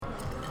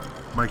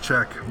Mic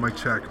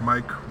check,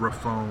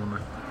 microphone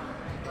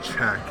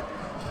check.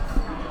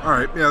 All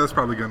right, yeah, that's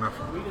probably good enough.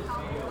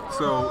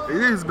 So it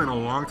has been a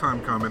long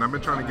time coming. I've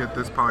been trying to get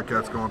this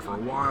podcast going for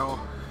a while.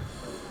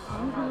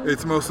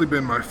 It's mostly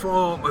been my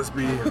fault. Let's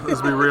be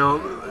real.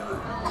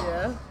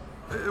 Yeah.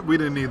 We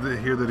didn't need to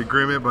hear the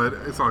agreement, but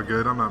it's all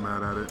good. I'm not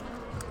mad at it.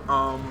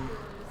 Oh,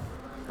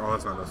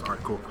 that's not us. All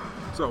right, cool.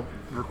 So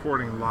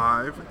recording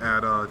live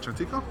at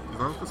Chantico. Is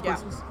that what this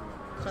place is?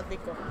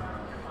 Chantico.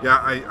 Yeah,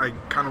 I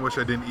kind of wish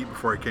I didn't eat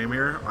before I came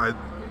here. I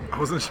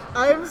wasn't sure.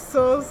 I'm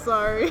so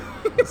sorry.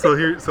 So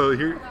here's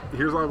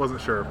why I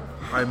wasn't sure.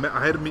 I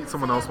had to meet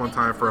someone else one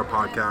time for a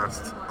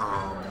podcast.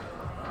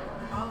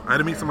 I had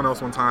to meet someone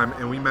else one time,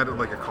 and we met at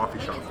like a coffee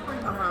shop.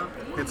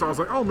 And so I was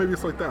like, oh, maybe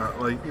it's like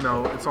that. Like, you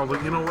know, it's all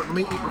like, you know what, let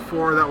me eat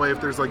before. That way,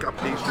 if there's like a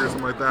pastry or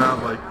something like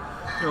that, like,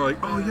 you know, like,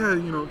 oh yeah,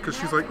 you know, because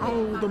she's like,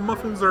 oh, the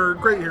muffins are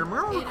great here. I'm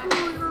like, oh,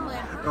 cool, you know.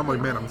 And I'm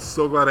like, man, I'm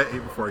so glad I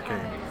ate before I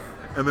came.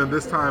 And then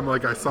this time,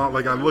 like, I saw,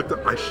 like,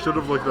 I should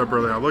have looked it up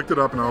earlier. I looked it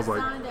up, and I was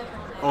like,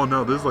 oh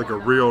no, this is like a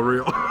real.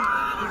 You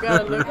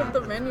gotta look at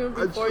the menu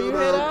before you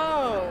head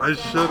out. I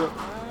should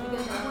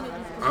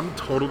have. I'm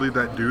totally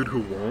that dude who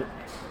won't.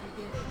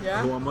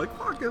 Yeah? Who I'm like,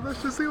 fuck it,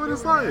 let's just see what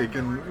it's like,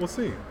 and we'll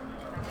see.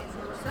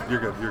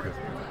 You're good.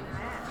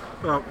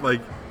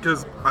 Like,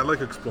 because I like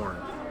exploring.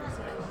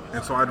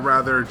 And so I'd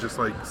rather just,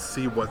 like,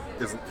 see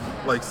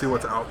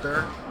what's out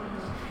there,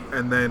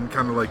 and then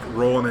kind of, like,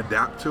 roll and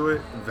adapt to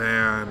it,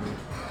 than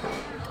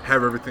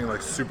have everything,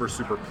 like, super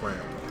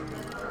planned.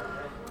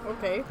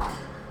 Okay.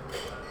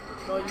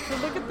 Well, you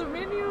should look at the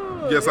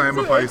menu. Yes, I am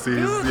a Pisces.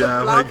 Dude, Yeah,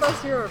 the like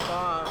flautas here are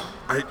bomb.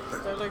 I.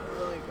 They're like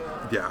really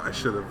good. Yeah, I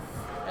should have.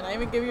 And I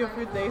even give you a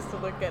few days to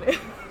look at it.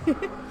 You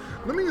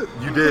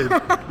did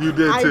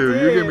I too.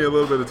 did. You gave me a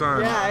little bit of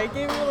time. Yeah, I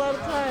gave you a lot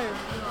of time.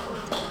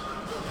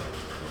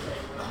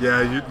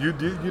 Yeah, you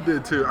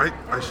did too.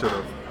 I should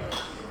have.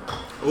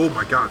 Oh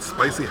my God,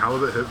 spicy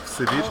halibut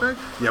ceviche?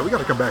 Yeah, we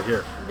gotta come back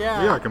here.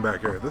 Yeah. We gotta come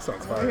back here. This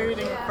sounds We're fire.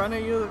 eating in front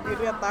of you the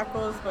birria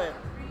tacos, but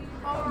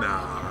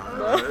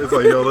Nah, it's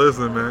like, yo,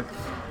 listen, man.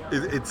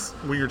 It's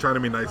when you're trying to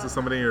be nice to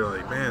somebody, you're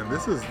like, man,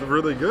 this is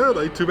really good.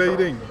 Like, too bad you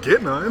didn't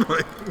get none.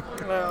 Like,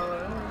 well,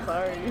 I'm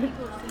sorry.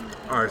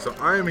 all right, so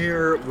I am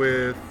here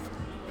with,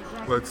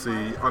 let's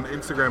see, on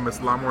Instagram it's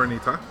La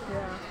Morenita.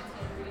 Yeah.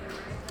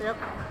 Yep.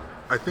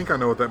 I think I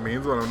know what that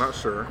means, but I'm not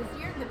sure.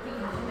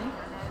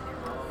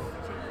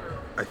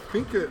 I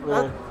think it,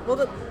 well,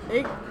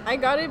 I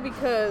got it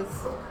because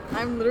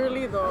I'm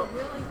literally the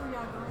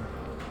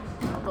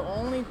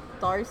only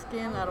dark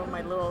skin out of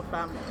my little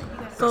family.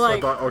 So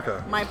like, okay.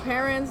 my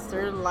parents,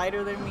 they're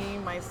lighter than me.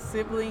 My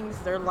siblings,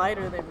 they're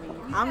lighter than me.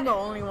 I'm the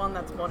only one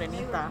that's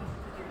morenita.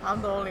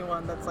 I'm the only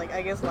one that's like,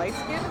 I guess, light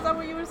skin. Is that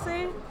what you would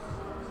say?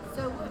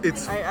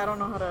 I don't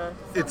know how to.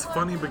 It's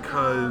funny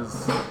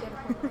because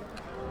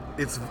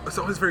it's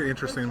always very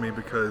interesting to me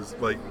because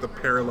like the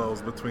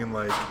parallels between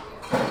like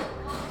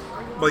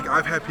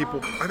I've had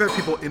people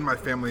in my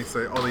family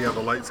say, oh yeah,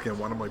 the light skin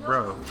one. I'm like,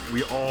 bro,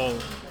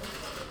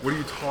 what are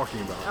you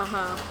talking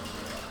about?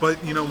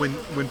 But you know,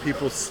 when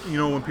people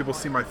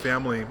see my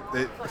family,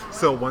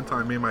 so one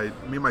time me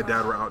and my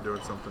dad were out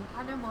doing something,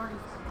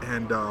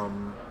 and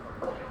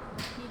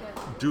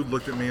dude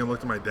looked at me and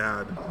looked at my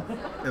dad,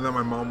 and then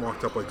my mom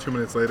walked up like 2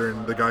 minutes later,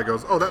 and the guy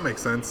goes, oh, that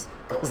makes sense.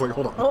 I was like,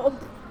 hold on. Oh.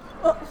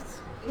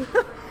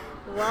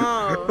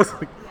 Wow. I was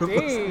like,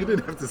 you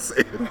didn't have to say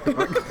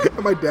it.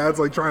 And my dad's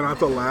like trying not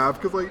to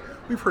laugh because like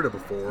we've heard it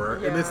before,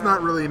 and it's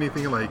not really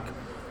anything like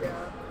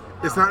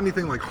it's not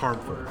anything like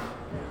harmful.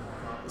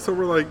 So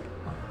we're like,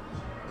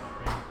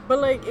 but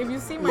like if you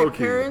see my low-key.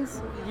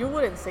 parents, you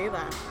wouldn't say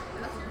that.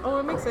 Oh,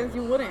 it makes sense.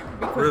 You wouldn't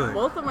because Really?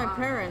 both of my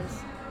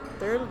parents,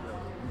 they're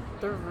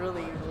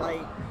really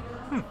light.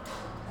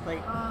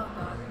 Like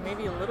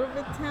maybe a little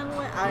bit tan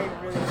white.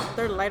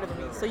 They're lighter than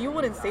me. So you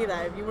wouldn't say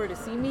that if you were to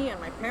see me and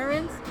my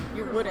parents.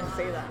 You wouldn't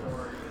say that.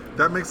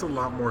 that makes a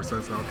lot more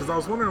sense now because I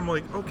was wondering, I'm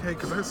like, okay,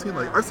 because I've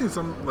seen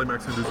some like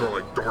Mexican dudes who are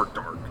like dark,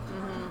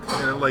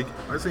 and like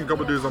I've seen a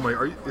couple dudes. I'm like,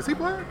 is he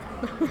black?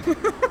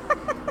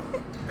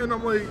 And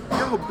I'm like,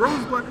 yo,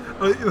 bro's black.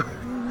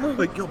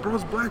 Like, yo,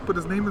 bro's black, but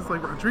his name is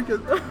like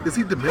Rodriguez. Is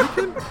he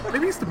Dominican?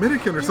 Maybe he's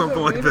Dominican or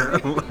something like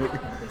that.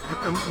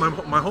 And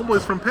my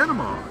homeboy's from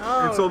Panama,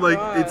 and so like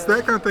it's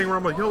that kind of thing where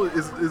I'm like, yo,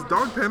 is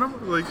dog Panama?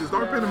 Like, is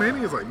dog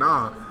Panamanian? He's like,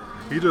 nah,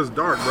 he just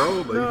dark,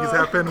 bro. Like he's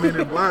half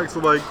Panamanian black. So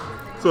like,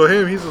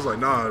 he's just like,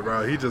 nah,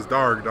 bro, he just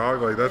dark,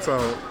 dog. Like that's how.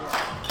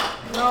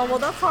 No, well,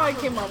 that's how I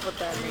came up with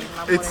that name.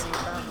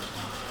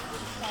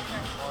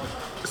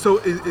 So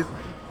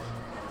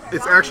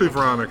it's actually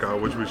Veronica,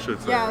 which we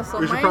should say. Yeah, so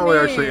we should my probably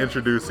name, actually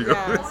introduce you.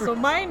 Yeah, so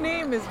my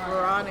name is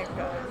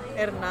Veronica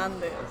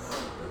Hernandez.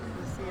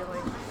 You see,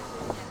 like,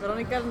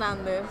 Veronica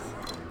Hernandez.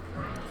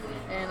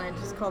 And I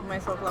just called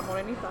myself La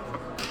Morenita.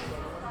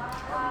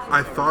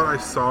 I thought I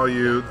saw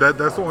you. That's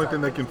the only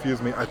thing that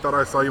confused me. I thought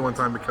I saw you one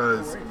time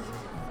because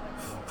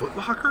Foot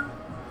Locker?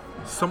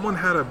 Someone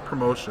had a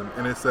promotion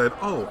and it said,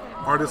 oh,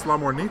 artist La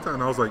Morenita.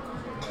 And I was like,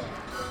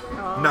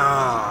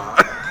 nah.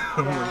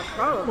 Yeah,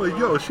 probably. I'm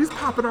like, yo, she's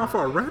popping off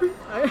already?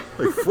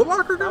 Like, Foot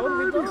Locker got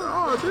already?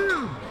 Oh,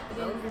 damn.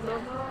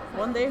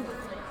 One day.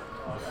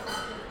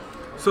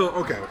 So,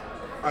 okay.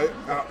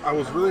 I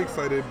was really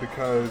excited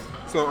because,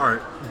 so, all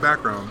right,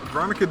 background.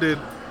 Veronica did,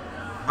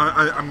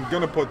 I'm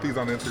going to put these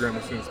on Instagram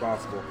as soon as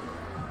possible.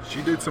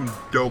 She did some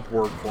dope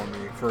work for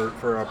me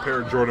for a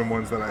pair of Jordan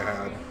 1s that I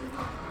had.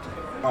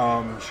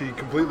 She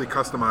completely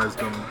customized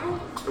them,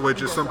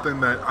 which is something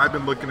that I've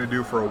been looking to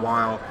do for a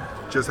while.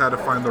 Just had to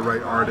find the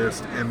right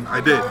artist, and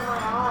I did.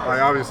 I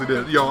obviously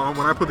did. Yo,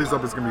 when I put these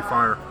up, it's gonna be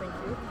fire. Thank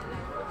you.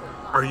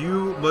 Are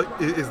you like?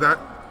 Is that?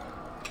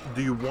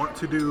 Do you want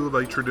to do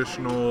like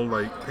traditional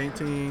like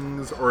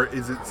paintings, or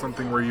is it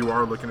something where you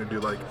are looking to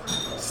do like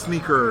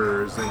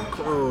sneakers and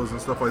clothes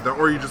and stuff like that,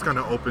 or are you just kind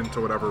of open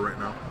to whatever right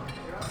now?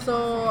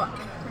 So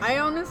I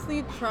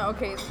honestly try.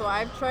 Okay, so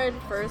I've tried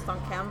first on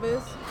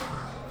canvas,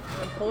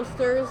 then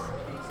posters,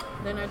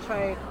 then I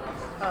tried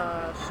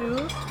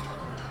shoes,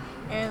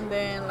 and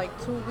then like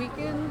 2 weeks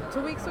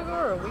ago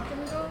or a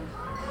weekend ago,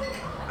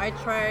 I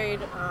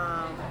tried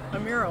a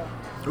mural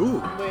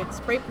Ooh. with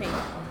spray paint.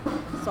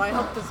 So I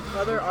helped this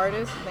other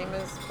artist. His name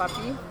is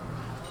Papi.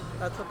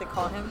 That's what they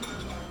call him.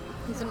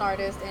 He's an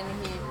artist,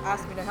 and he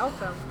asked me to help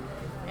him.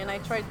 And I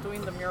tried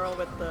doing the mural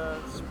with the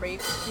spray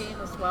paint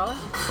as well.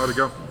 How'd it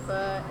go?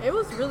 But it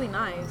was really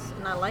nice,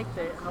 and I liked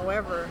it.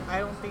 However, I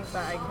don't think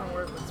that I can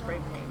work with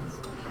spray paints.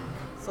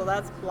 So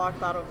that's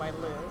blocked out of my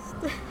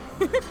list.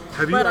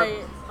 Have you? But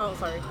oh,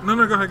 sorry. No,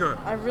 go ahead.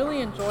 I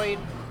really enjoyed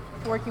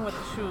working with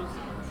the shoes.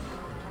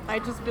 I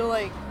just feel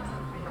like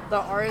the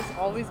art is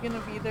always going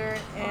to be there,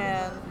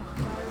 and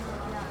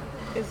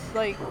it's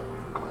like,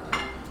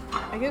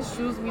 I guess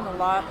shoes mean a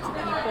lot to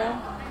people,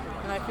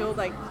 and I feel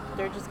like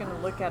they're just going to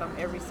look at them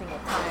every single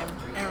time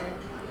and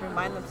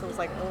remind themselves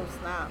like, oh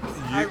snaps,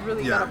 I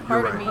really got a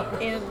part of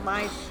me in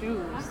my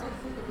shoes.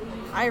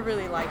 I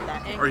really like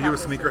that. And Are you a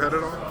canvases. sneakerhead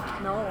at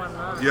all? No, I'm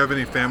not. Do you have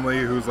any family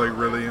who's like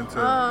really into?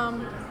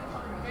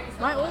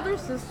 My older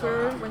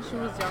sister, when she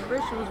was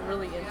younger, she was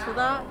really into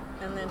that,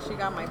 and then she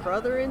got my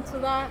brother into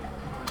that,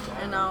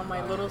 and now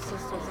my little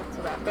sister's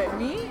into that. But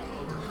me,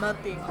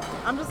 nothing.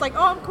 I'm just like,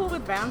 oh, I'm cool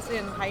with Vans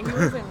and high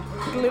heels and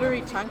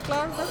glittery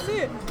chanclas. That's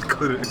it.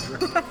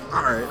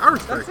 All right, I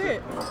respect That's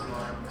it.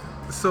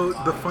 So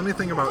the funny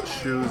thing about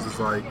shoes is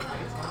like,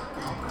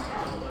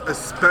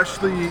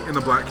 especially in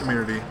the black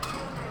community,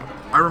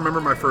 I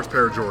remember my first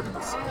pair of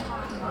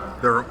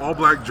Jordans. They were all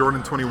black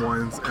Jordan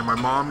 21s, and my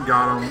mom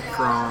got them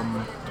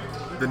from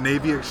the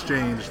Navy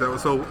Exchange. That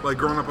was so like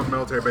growing up on a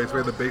military base, we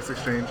had the base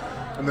exchange,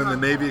 and then the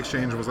Navy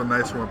Exchange was a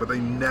nicer one, but they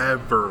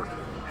never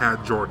had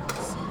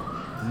Jordans.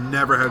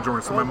 Never had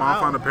Jordans. So my mom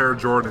found a pair of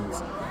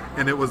Jordans,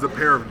 and it was a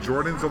pair of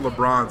Jordans and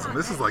LeBrons, and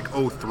this is like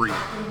 03.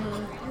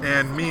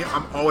 And me,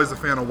 I'm always a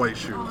fan of white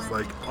shoes.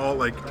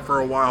 For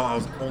a while, I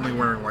was only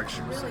wearing white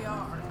shoes.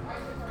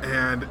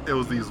 And it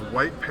was these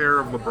white pair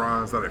of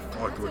LeBrons that I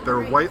fucked with. They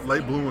were white,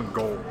 light blue, and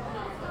gold.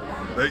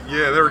 They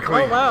were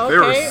clean. Oh wow, They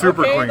were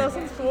super clean. That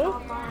sounds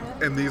cool.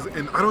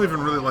 And I don't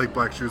even really like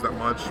black shoes that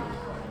much.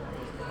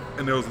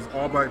 And there was this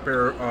all black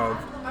pair of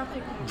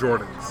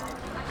Jordans.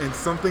 And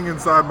something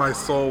inside my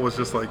soul was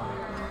just like,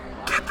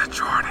 get the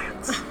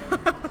Jordans.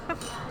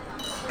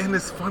 And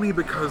it's funny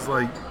because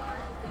like,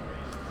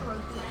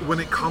 when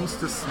it comes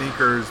to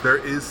sneakers, there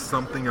is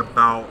something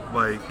about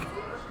like,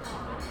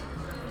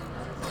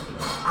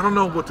 I don't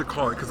know what to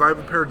call it, because I have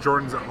a pair of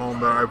Jordans at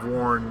home that I've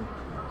worn,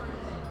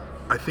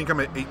 I think I'm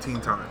at 18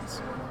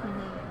 times.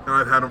 And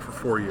I've had them for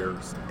 4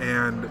 years.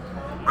 And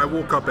I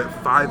woke up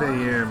at 5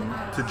 a.m.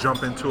 to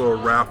jump into a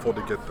raffle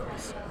to get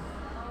those.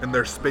 And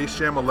they're Space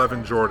Jam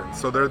 11 Jordans.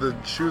 So they're the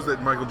shoes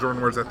that Michael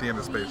Jordan wears at the end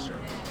of Space Jam.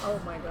 Oh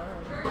my god.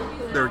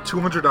 They're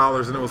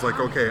 $200, and it was like,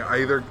 okay, I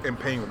either am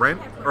paying rent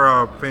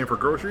or paying for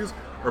groceries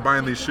or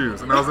buying these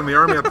shoes. And I was in the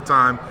Army at the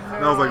time,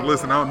 and I was like,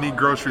 listen, I don't need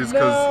groceries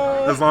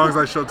because as long as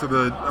I show up to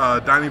the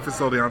dining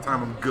facility on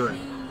time, I'm good.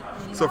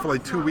 So for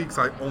like 2 weeks,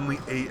 I only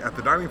ate at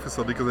the dining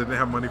facility because I didn't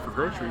have money for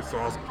groceries. So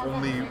I was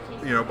only,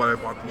 but I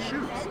bought these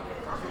shoes.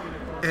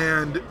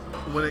 And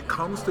when it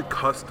comes to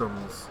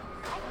customs,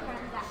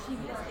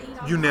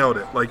 you nailed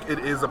it. Like, it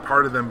is a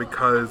part of them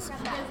because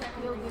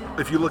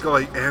if you look at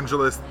like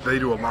Angelus, they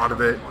do a lot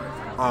of it.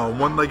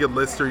 One-Legged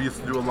Lister used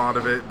to do a lot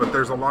of it, but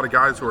there's a lot of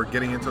guys who are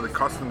getting into the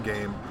custom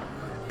game,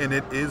 and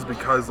it is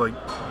because what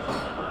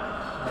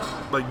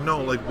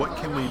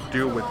can we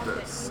do with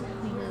this?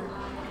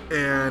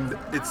 And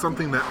it's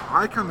something that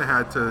I kind of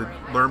had to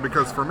learn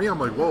because for me, I'm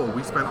like, whoa,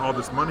 we spent all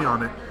this money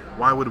on it.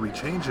 Why would we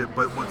change it?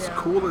 But what's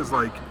cool is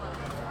like,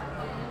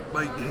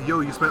 yo,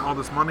 you spent all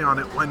this money on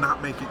it. Why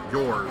not make it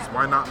yours?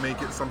 Why not make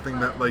it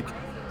something that like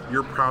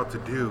you're proud to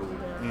do?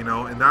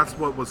 And that's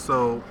what was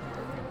so.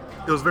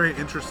 It was very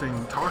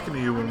interesting talking to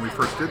you when we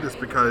first did this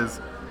because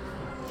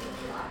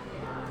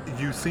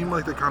you seem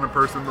like the kind of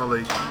person that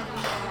like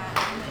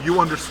you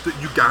understood,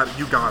 you got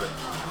it.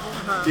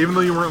 Even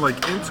though you weren't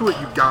like into it,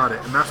 you got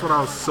it, and that's what I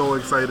was so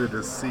excited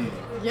to see.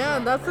 Yeah,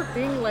 that's the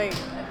thing. Like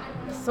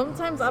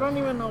sometimes I don't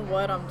even know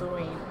what I'm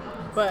doing,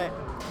 but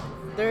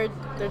there's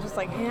they're just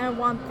like, hey, I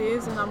want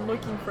this, and I'm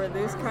looking for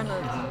this kind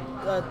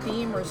of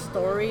theme or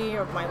story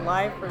of my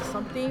life or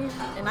something,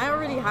 and I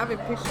already have it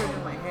pictured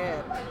in my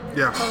head.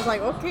 Yeah. So I was like,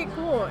 okay,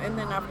 cool. And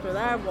then after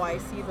that, well, I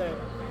see the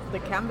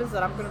canvas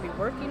that I'm going to be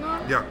working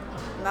on. Yeah.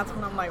 And that's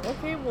when I'm like,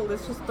 okay, well,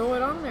 let's just throw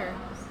it on there.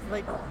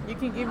 Like, you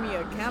can give me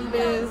a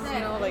canvas, you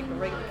know, like a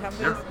regular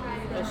canvas,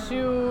 a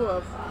shoe,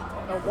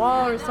 a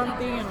wall or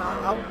something, and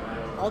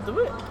I'll do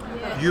it.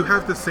 You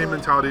have the same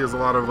mentality as a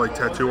lot of like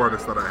tattoo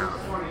artists that I have.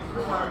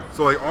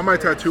 So like all my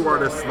tattoo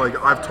artists, like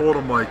I've told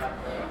them like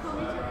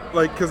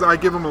because I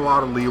give them a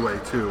lot of leeway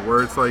too,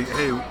 where it's like,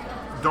 hey,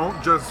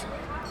 don't just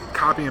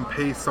copy and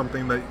paste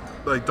something that,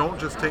 like, don't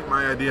just take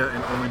my idea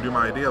and only do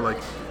my idea. Like,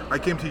 I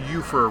came to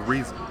you for a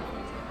reason.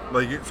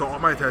 Like, so all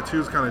my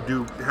tattoos kind of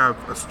do have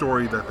a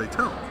story that they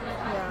tell.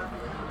 Yeah.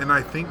 And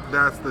I think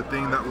that's the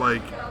thing that,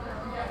 like,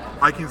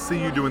 I can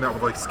see you doing that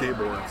with like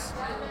skateboards.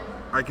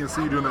 I can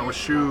see you doing that with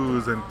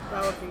shoes, and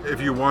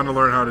if you want to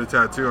learn how to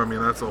tattoo, I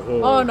mean, that's a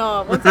whole... Oh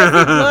no, once I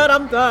see blood,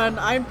 I'm done.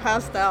 I'm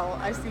passed out.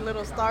 I see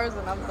little stars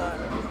and I'm done.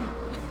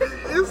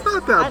 It's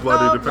not that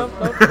bloody.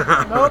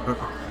 Nope.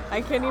 I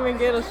can't even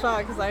get a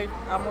shot because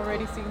I'm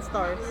already seeing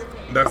stars.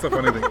 That's the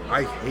funny thing.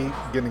 I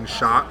hate getting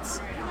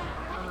shots.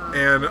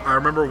 And I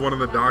remember one of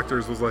the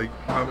doctors was like,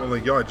 I'm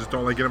like, yo, I just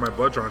don't like getting my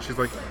blood drawn. She's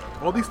like,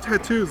 all these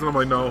tattoos. And I'm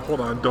like, no,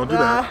 hold on, don't do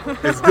that.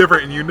 It's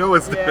different, and you know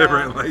it's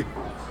different. Like,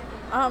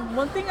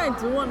 one thing I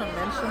do want to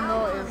mention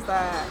though is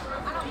that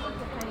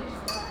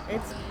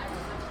it's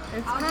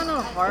kind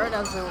of hard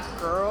as a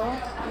girl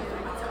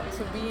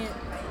to be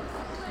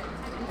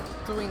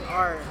doing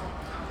art.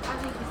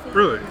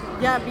 Really?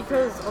 Yeah,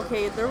 because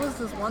okay, there was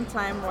this one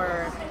time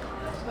where,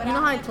 you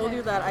know how I told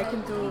you that I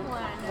can do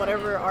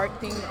whatever art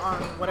thing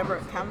on whatever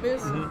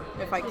canvas,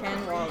 if I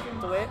can, well,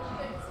 I'll do it.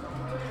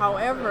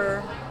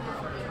 However,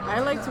 I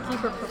like to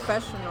keep it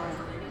professional,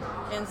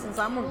 and since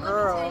I'm a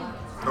girl,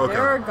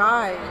 there are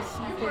guys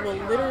who will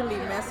literally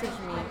message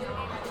me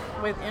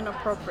with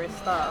inappropriate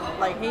stuff.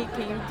 Like, hey,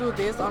 can you do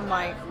this on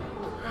my,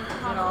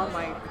 you know, on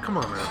my come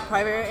on, man,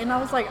 private? And I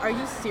was like, are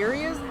you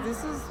serious?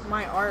 This is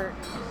my art.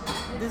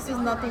 This is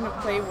nothing to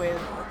play with.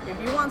 If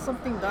you want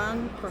something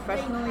done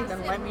professionally,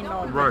 then let me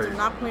know. But do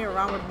not play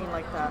around with me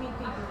like that.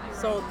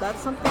 So that's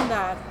something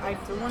that I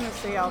do want to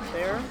say out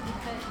there,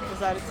 is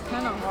that it's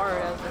kind of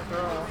hard as a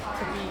girl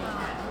to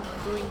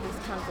be doing these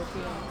kinds of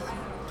things.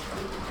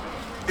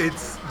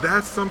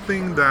 That's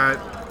something that,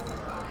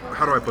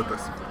 how do I put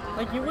this?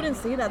 Like, you wouldn't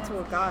say that to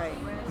a guy.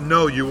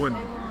 No, you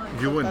wouldn't.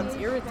 That's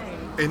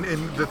irritating. And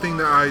the thing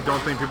that I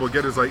don't think people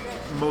get is, like,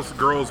 most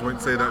girls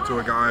wouldn't say that to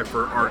a guy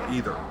for art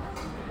either.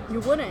 You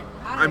wouldn't.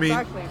 I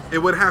mean, it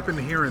would happen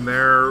here and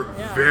there,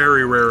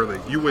 very rarely.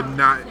 You would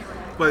not,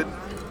 but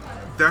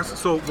that's,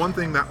 so one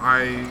thing that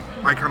I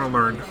kind of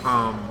learned,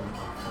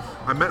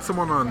 I met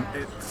someone on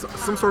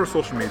some sort of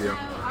social media,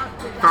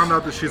 found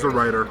out that she's a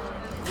writer.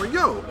 I'm like,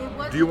 yo,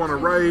 do you want to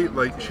write?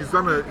 Like, she's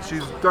done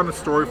a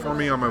story for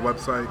me on my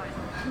website,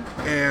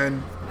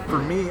 and for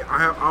me,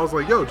 I was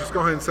like, yo, just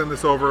go ahead and send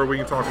this over, we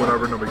can talk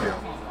whatever, no big deal.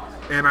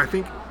 And I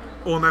think,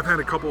 and I've had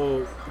a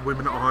couple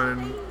women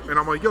on, and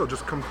I'm like, yo,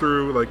 just come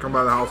through, like, come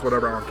by the house,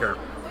 whatever, I don't care.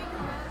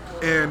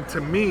 And to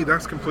me,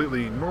 that's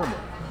completely normal.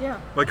 Yeah.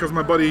 Like, because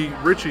my buddy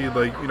Richie,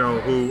 like, you know,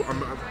 who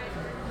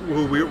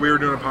we were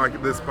doing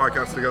this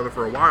podcast together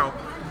for a while,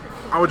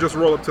 I would just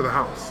roll up to the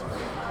house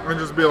and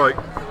just be like,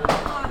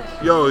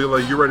 yo,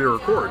 like, you ready to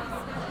record?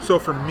 So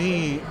for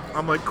me,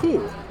 I'm like,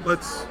 cool,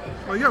 let's,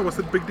 like, yeah, what's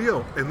the big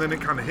deal? And then it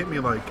kind of hit me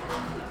like,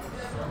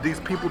 these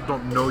people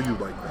don't know you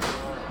like that.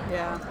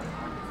 Yeah.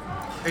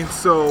 And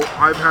so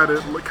I've had to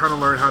kind of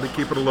learn how to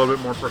keep it a little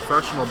bit more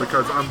professional,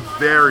 because I'm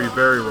very,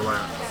 very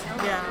relaxed.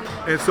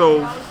 Yeah. And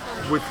so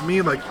with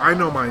me, like, I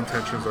know my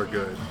intentions are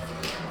good,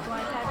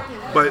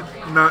 but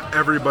not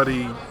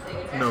everybody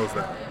knows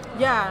that.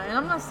 Yeah, and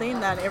I'm not saying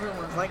that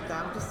everyone's like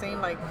that. I'm just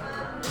saying, like,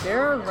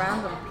 there are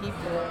random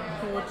people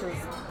who will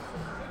just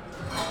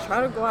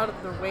try to go out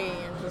of their way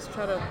and just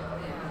try to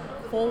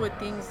pull with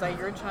things that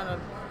you're trying to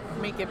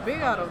make it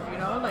big out of, you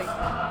know? Like,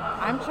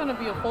 I'm trying to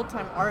be a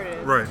full-time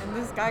artist, and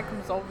this guy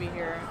comes over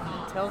here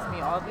and tells me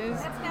all this.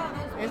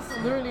 It's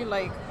literally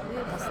like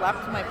a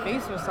slap to my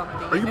face or something.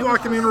 Are you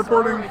blocking and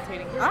reporting?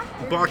 Huh?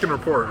 Block and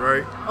report,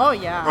 right? Oh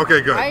yeah.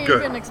 Okay, good. I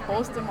even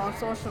exposed him on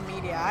social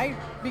media.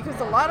 Because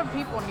a lot of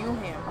people knew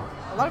him.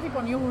 A lot of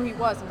people knew who he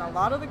was, and a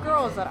lot of the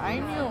girls that I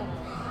knew,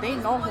 they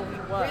know who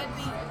he was.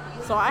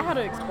 So I had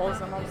to expose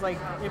him. I was like,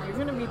 if you're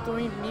gonna be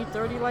doing me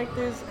dirty like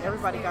this,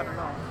 everybody gotta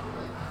know.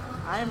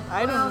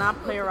 I do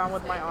not play around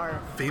with my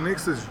art.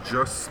 Phoenix is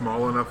just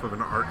small enough of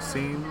an art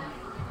scene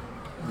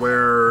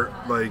where,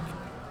 like,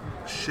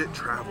 shit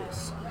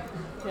travels.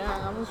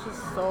 Yeah, I was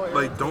just so irritated.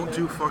 Like, don't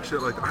do fuck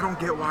shit. Like, I don't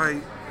get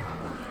why.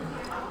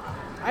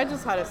 I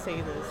just had to say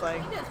this.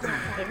 Like,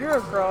 if you're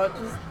a girl,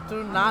 just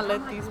do not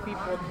let these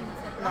people.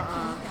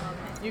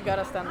 You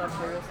gotta stand up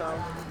for yourself.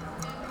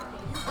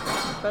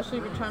 Especially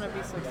if you're trying to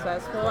be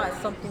successful at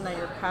something that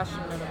you're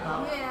passionate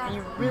about. And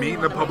you really meet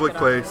in a public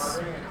place.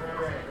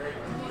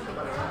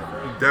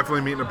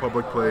 Definitely meet in a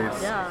public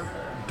place. Yeah.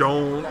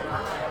 Don't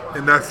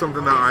And that's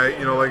something that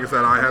like I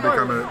said, I had to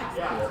kind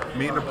of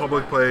meet in a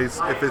public place.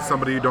 If it's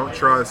somebody you don't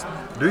trust,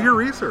 do your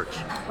research.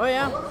 Oh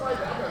yeah.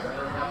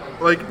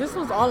 Like, This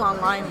was all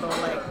online though,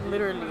 like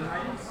literally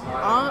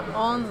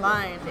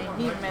online.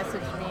 And he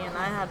messaged me, and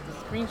I had the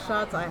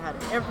screenshots. I had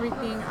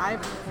everything. I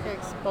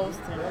exposed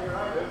him.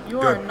 You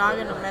are Good. not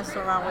gonna mess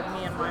around with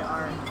me and my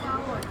art.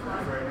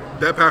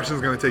 that passion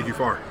is going to take you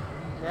far.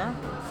 Yeah,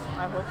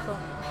 I hope so.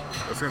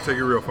 It's going to take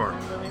you real far.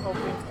 I'm really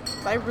hoping.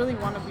 I really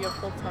want to be a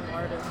full-time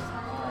artist.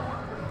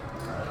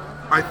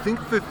 I think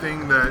the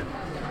thing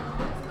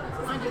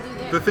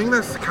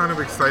that's kind of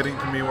exciting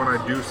to me when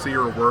I do see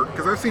your work,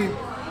 because I've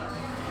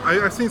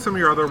seen some of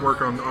your other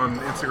work on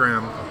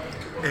Instagram,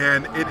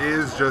 and it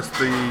is just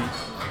the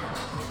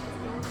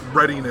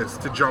readiness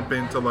to jump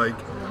into like,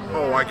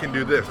 oh, I can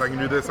do this, I can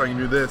do this, I can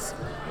do this,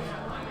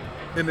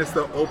 and it's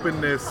the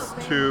openness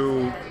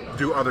to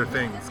do other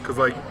things. Because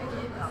like,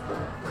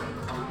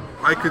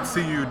 I could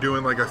see you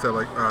doing, like I said,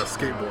 like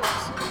skateboards.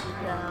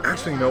 Yeah.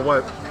 Actually, you know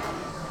what?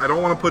 I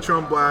don't want to put you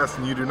on blast,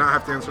 and you do not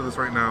have to answer this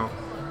right now.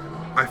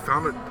 I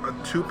found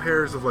 2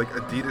 pairs of like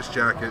Adidas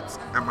jackets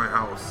at my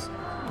house,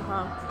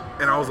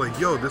 and I was like,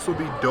 "Yo, this would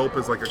be dope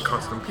as like a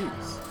custom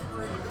piece."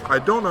 I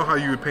don't know how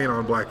you would paint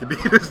on black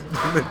Adidas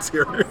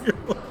material,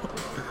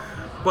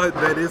 but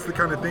that is the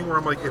kind of thing where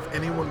I'm like, if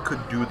anyone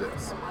could do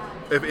this,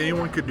 if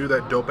anyone could do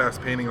that dope ass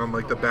painting on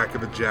like the back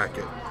of a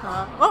jacket,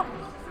 Oh,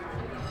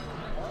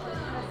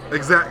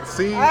 exact.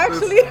 See,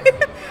 actually,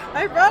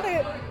 I brought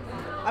it.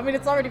 I mean,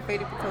 it's already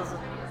faded because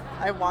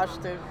I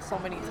washed it so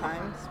many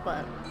times,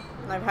 but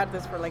I've had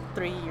this for like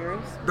 3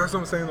 years. that's what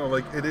I'm saying though.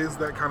 Like, it is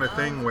that kind of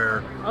thing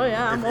where Oh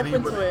yeah, I'm if open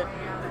anybody- to it.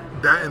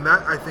 That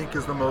I think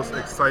is the most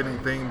exciting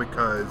thing,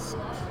 because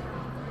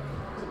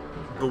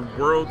the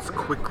world's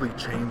quickly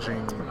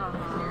changing,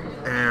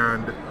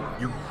 and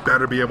you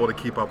better be able to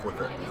keep up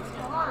with it.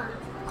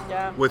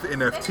 Yeah. With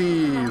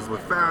NFTs,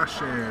 with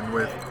fashion,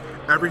 with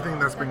everything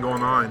that's been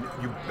going on,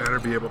 you better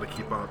be able to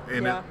keep up.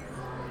 And Yeah.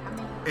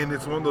 and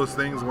it's one of those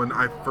things when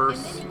I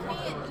first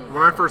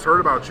heard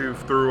about you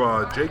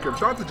through Jacob.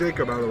 Shout out to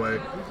Jacob, by the way.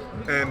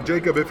 And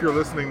Jacob, if you're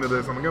listening to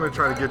this, I'm gonna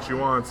try to get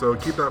you on. So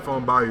keep that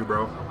phone by you,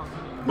 bro.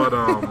 But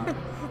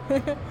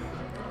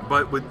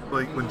but with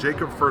like when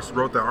Jacob first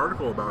wrote that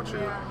article about you,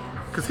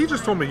 because he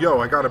just told me, "Yo,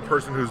 I got a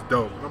person who's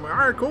dope." And I'm like, "All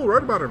right, cool,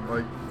 write about him.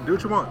 Like, do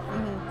what you want."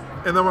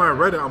 And then when I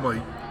read it, I'm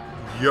like,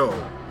 "Yo,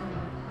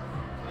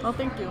 Oh,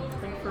 thank you.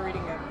 Thank you for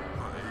reading it.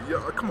 yeah,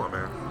 come on,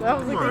 man. That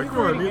was Come like, on, thank you come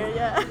for on, reading dude." it.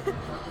 Yeah.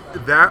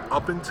 That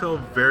up until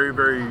very,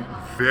 very,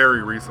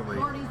 very recently,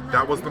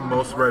 that was the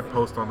most read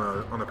post on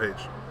the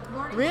page.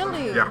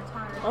 Really? Yeah.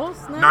 Oh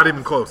snap. Not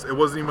even close. It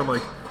wasn't even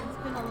like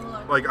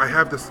I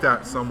have the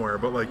stats somewhere,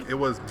 but like it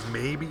was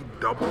maybe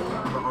double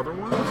the other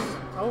ones.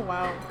 Oh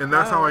wow. And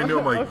that's how I knew.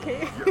 I'm like,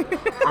 Okay.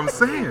 I'm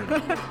saying,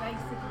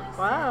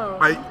 Wow.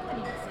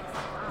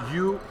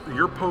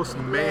 your post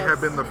may Yes.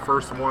 have been the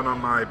first one on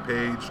my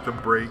page to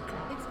break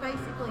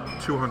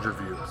 200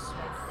 views.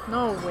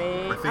 No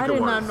way. I think I it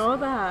did not was. know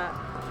that.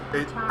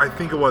 I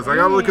think it was. I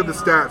gotta look at the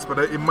stats, but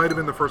it might have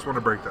been the first one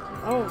to break that.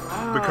 Oh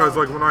wow. Because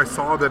like when I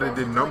saw that it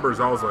did numbers,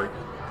 I was like,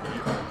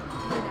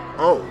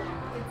 oh,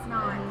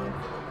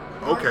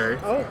 okay.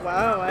 Oh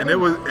wow. And it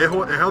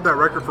held that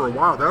record for a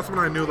while. That's when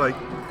I knew, like,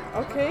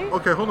 Okay.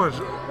 okay, hold on,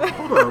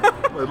 hold up.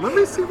 Like, let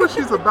me see what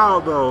she's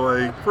about though.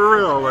 Like, for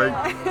real. Like,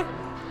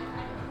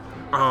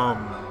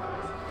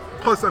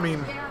 plus, I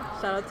mean,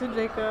 Shout out to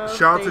Jacob.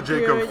 shout out to Thank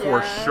Jacob you, for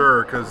yeah.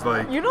 sure, cause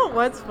like, You know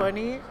what's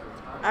funny?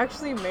 I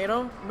actually met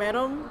him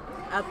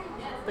at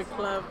the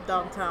club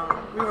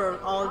downtown. We were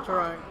all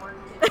drunk.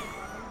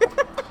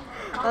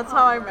 That's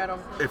how I met him.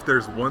 if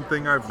there's one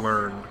thing I've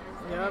learned,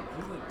 Yep.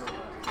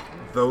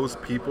 those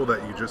people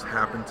that you just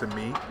happen to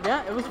meet,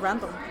 Yeah, it was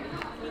random.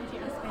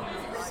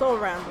 So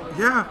random.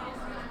 yeah,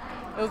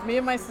 It was me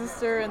and my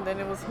sister, and then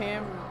it was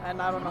him,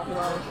 and I don't know who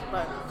else,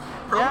 but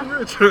probably yeah.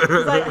 rich.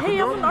 He's like,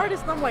 hey, I'm an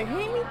artist. And I'm like,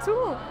 hey, me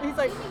too. He's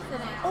like,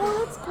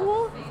 oh, that's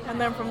cool.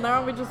 And then from there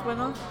on, we just went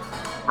on.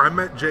 I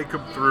met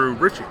Jacob through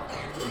Richie.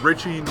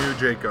 Richie knew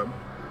Jacob,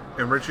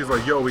 and Richie's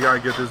like, "Yo, we gotta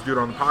get this dude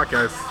on the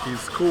podcast.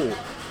 He's cool."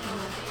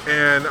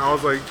 And I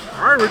was like,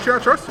 "All right, Richie, I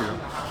trust you.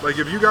 Like,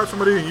 if you got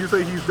somebody and you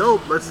say he's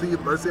dope, let's see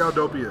how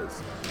dope he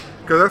is."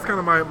 Because that's kind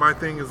of my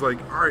thing is like,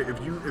 all right, if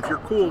you're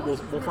cool, we'll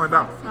find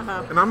out.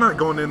 Uh-huh. And I'm not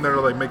going in there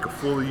to like make a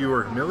fool of you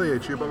or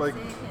humiliate you, but like,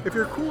 if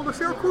you're cool, let's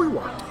see how cool you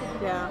are.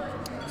 Yeah.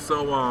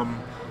 So,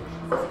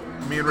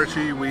 me and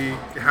Richie, we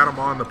had him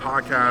on the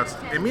podcast,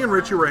 and me and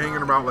Richie were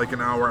hanging about like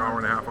an hour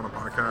and a half on a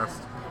podcast.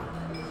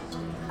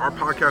 Our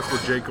podcast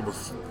with Jacob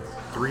was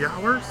 3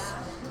 hours.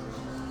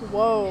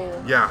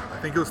 Whoa. Yeah, I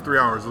think it was 3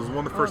 hours. It was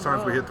one of the first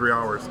times we wow. hit 3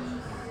 hours,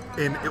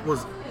 and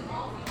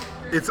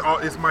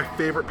it's my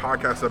favorite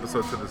podcast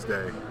episode to this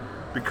day,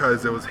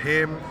 because it was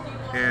him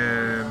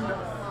and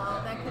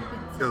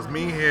it was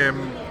me, him,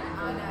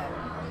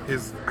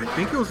 I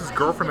think it was his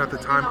girlfriend at the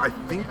time. I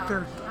think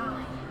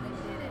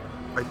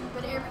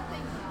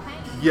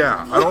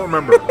yeah, I don't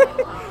remember.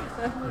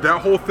 That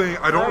whole thing,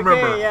 I don't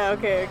remember. Yeah,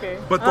 okay.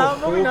 But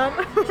the moving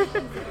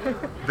whole-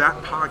 on. that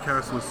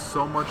podcast was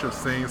so much of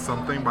saying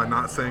something by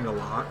not saying a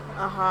lot.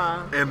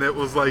 And it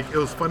was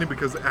funny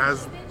because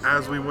as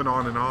we went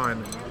on,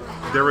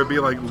 there would be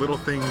like little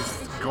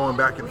things going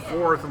back and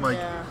forth and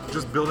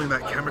just building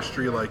that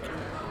chemistry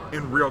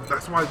in real.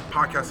 That's why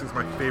podcasting is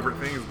my favorite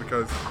thing, is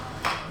because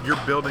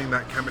you're building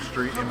that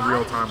chemistry in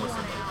real time with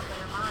someone.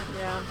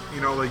 Yeah.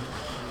 You know,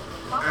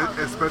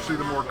 especially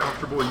the more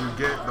comfortable you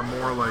get, the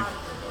more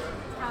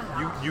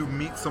you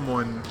meet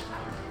someone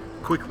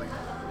quickly.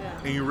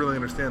 And you really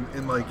understand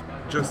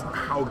just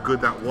how good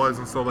that was.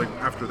 And so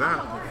after that,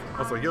 I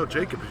was like, yo,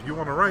 Jacob, if you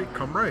want to write,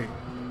 come write.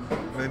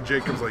 And then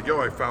Jacob's like,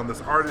 yo, I found this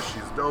artist,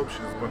 she's dope, she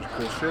has a bunch of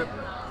cool shit.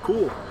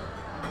 Cool.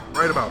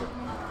 Write about it.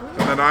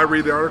 And then I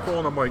read the article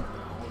and I'm like,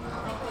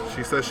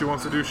 she says she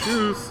wants to do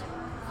shoes.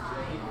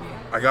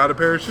 I got a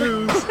pair of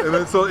shoes. And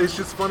then so it's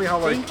just funny how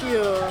Thank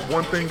you.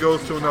 one thing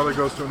goes to another,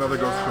 goes to another,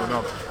 goes to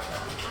another.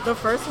 The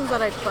first ones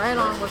that I tried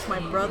on was my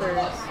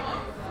brother's.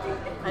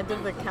 I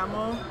did the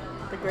camo.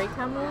 The gray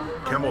camo.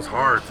 Camel's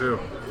hard too.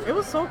 It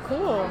was so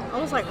cool. I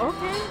was like,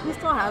 okay, he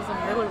still has them.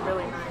 They look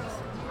really nice.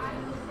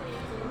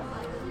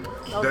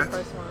 That was the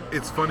first one.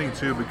 It's funny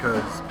too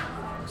because,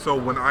 so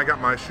when I got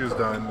my shoes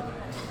done,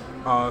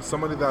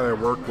 somebody that I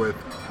work with,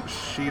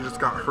 she just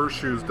got her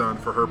shoes done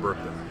for her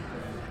birthday.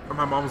 And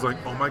my mom was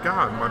like, oh my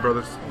God, my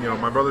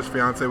brother's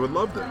fiance would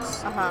love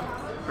this.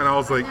 And I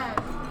was like,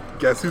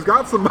 guess who's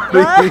got somebody?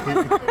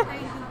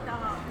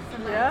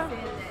 Yeah.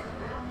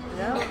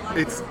 Yeah.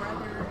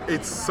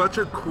 It's such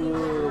a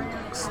cool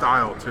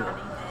style too,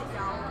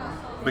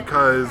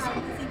 because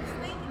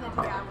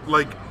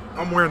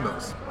I'm wearing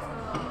those.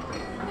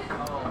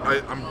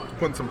 I'm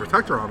putting some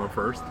protector on them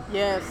first.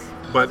 Yes.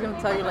 But I was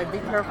gonna tell you, be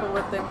careful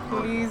with them,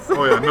 please.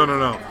 Oh yeah,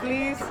 no.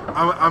 Please.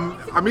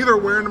 I'm either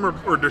wearing them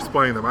or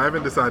displaying them. I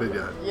haven't decided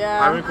yet.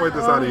 Yeah. I haven't quite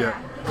decided yet.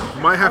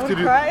 Might have to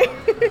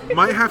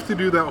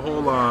do that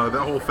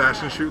whole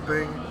fashion shoot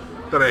thing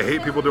that I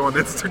hate people do on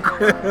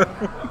Instagram.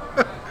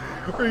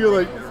 Where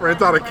you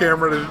rent out a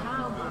camera and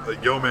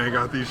yo man, I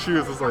got these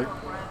shoes. It's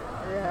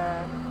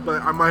yeah.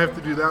 But I might have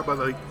to do that. But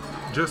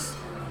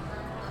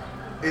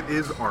it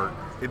is art.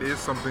 It is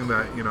something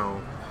that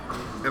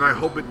and I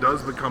hope it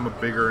does become a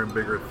bigger and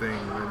bigger thing.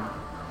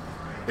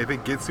 And if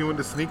it gets you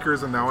into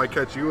sneakers, and now I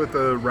catch you at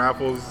the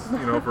raffles,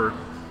 for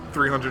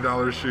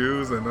 $300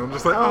 shoes, and I'm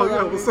just like, oh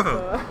yeah, what's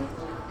up?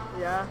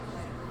 Yeah.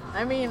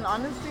 I mean,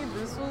 honestly,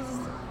 this was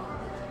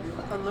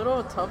a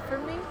little tough for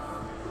me.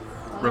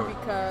 Really?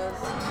 Because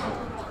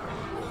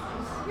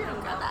You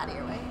don't got that out of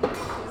your way.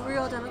 Were you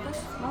all done with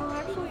this? no,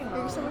 actually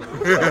no.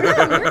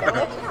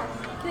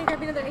 Can I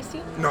grab you another iced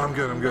tea? No, I'm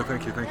good.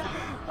 Thank you.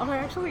 Oh,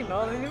 actually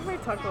no. There's my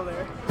taco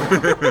there.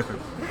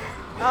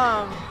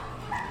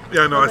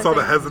 Yeah, no, I saw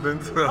the saying?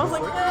 hesitance. I was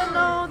like,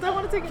 no, don't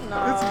want to take it.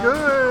 No. It's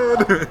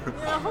good.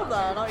 Yeah, hold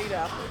on. I'll eat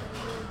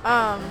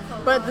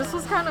after. But this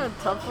was kind of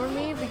tough for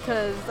me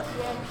because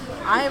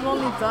I've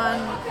only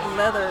done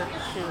leather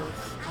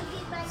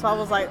shoes. So I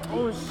was like,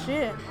 oh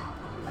shit.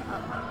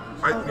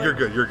 You're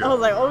good. I was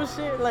like, oh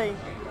shit,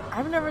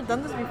 I've never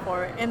done this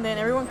before. And then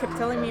everyone kept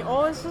telling me,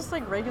 oh, it's just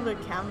regular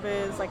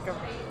canvas, a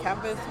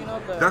canvas,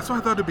 That's why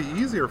I thought it'd be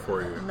easier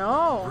for you.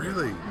 No.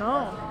 Really?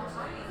 No.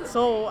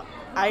 So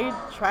I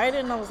tried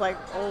it and I was like,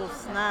 oh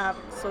snap.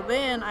 So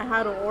then I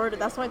had to order.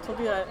 That's why I told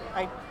you that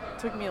it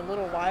took me a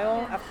little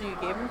while after you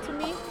gave them to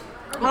me.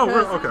 Oh,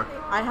 okay.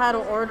 I had to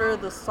order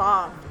the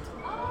soft,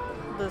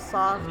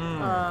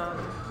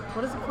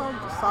 what is it called?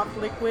 The soft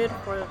liquid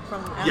from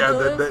Angeles. Yeah,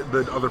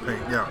 the other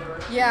paint, yeah.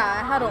 Yeah,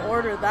 I had to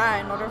order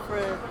that in order for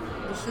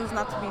the shoes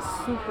not to be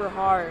super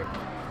hard.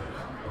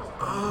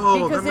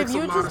 Oh, Because that makes if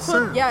you a lot just of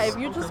put sense.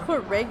 if you just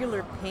put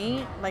regular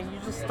paint, you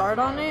just start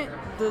on it,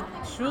 the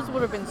shoes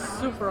would have been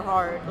super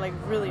hard,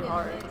 really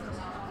hard.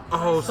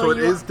 Oh, so it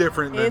is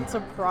different than... It's a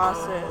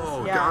process.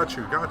 Oh, yeah. got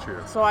you.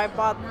 So I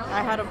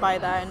had to buy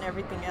that and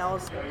everything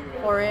else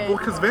for it. Well,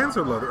 because Vans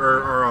are leather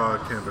or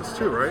canvas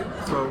too, right?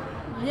 So.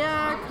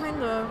 Yeah,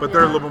 kind of. But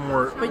they're a little bit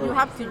more. But you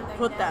have to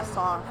put that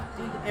soft.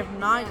 If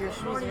not, your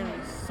shoes are gonna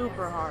be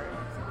super hard.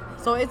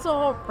 So it's a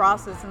whole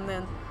process, and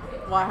then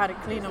I had to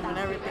clean them and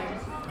everything.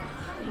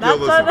 Listen, No,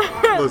 man.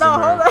 hold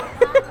on.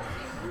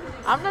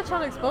 I'm not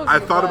trying to expose you. I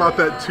thought about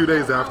that 2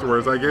 days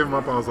afterwards. I gave them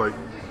up. I was like,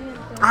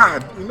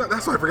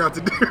 that's what I forgot to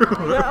do.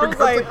 Yeah, I was forgot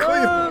to like,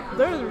 clean them.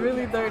 they're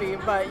really dirty.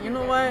 But you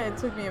know what? It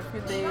took me a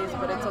few days,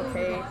 but it's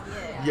okay.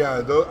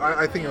 Yeah,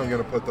 I think I'm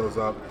gonna put those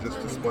up, just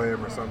display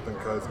them or something.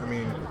 Because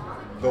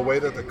the way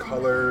that the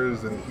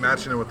colors and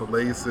matching it with the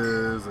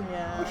laces, and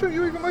Yeah. Shit,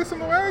 you even lace them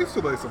the way I used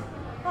to lace them.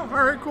 Oh, all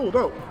right, cool,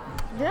 dope.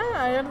 Yeah,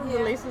 I had the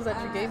laces that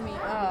you gave me.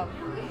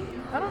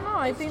 I don't know.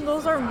 I think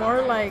those are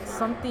more like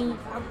something.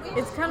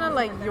 It's kind of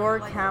like your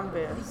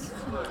canvas.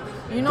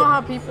 You know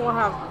how people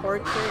have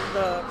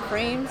the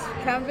frames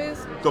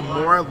canvas? The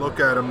more I look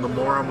at them, the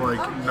more I'm like,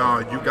 nah,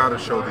 you gotta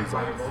show these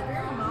off.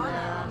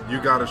 You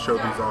gotta show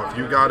these off.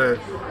 You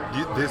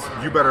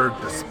better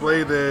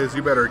display this.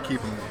 You better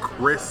keep them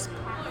crisp.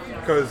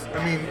 Because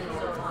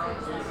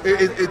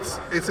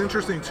it's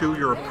interesting too,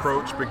 your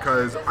approach,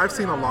 because I've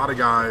seen a lot of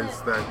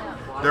guys that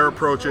their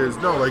approach is,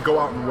 no, like, go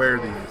out and wear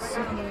these.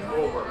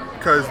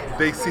 Because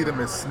they see them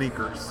as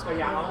sneakers.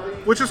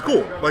 Which is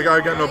cool. Like,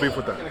 I got no beef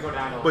with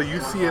that. But you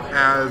see it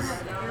as,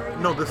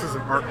 no, this is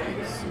an art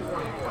piece.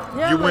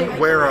 Yeah, You like, wouldn't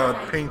wear a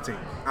painting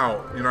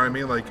out, you know what I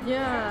mean? Like,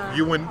 Yeah.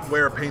 you wouldn't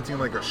wear a painting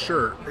like a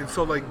shirt. And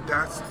so, like,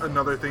 that's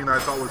another thing that I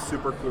thought was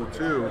super cool,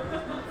 too,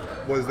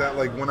 was that,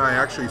 like, when I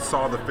actually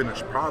saw the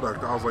finished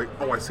product, I was like,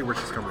 oh, I see where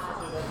she's coming from.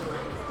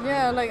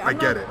 Yeah, like I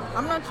get it.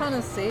 I'm not trying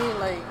to say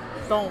like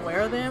don't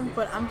wear them,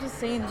 but I'm just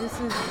saying this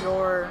is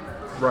your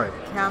Right.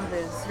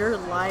 canvas, your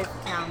life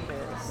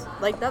canvas.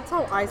 Like that's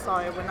how I saw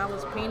it when I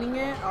was painting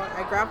it.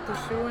 I grabbed the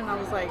shoe and I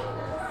was like,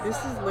 this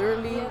is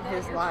literally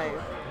his life.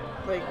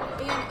 Like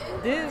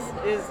this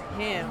is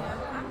him.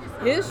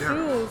 His Yeah.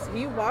 shoes,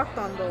 he walked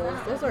on those.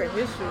 Those are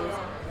his shoes.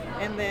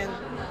 And then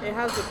it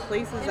has the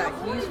places that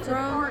he's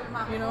from,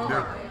 you know.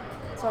 Yeah.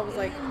 So I was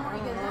like, I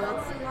don't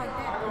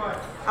know,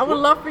 I would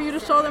love for you to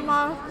show them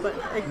off, but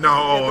like,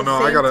 No, at the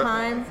I same got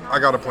time, I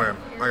got a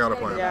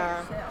plan.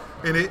 yeah,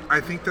 And I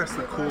think that's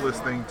the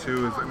coolest thing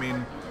too. Is, I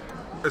mean,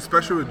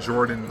 especially with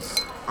Jordans,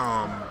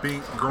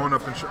 being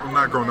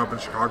not growing up in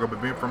Chicago, but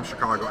being from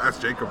Chicago.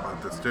 Ask Jacob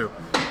about this too.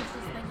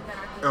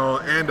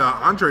 And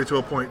Andre to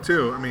a point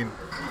too. I mean,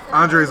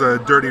 Andre's a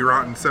dirty,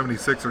 rotten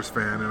 76ers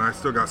fan, and I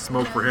still got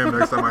smoke for him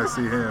next time I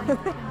see him.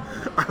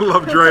 I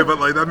love Dre, but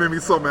like that made me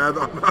so mad.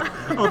 I'm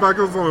back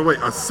on something. Wait,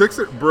 a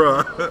Sixer,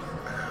 bruh.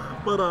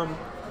 But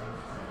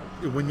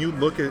when you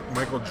look at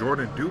Michael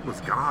Jordan, dude was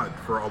God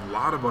for a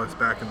lot of us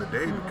back in the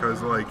day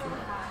because like,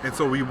 and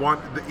so we want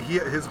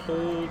his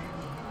whole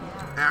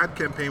ad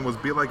campaign was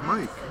be like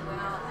Mike,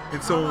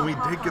 and so when we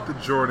did get the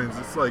Jordans,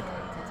 it's like,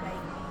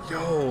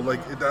 yo,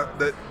 like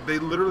that they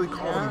literally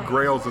call them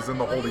Grails, as in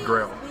the Holy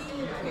Grail.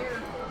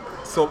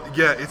 So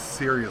yeah, it's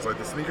serious. Like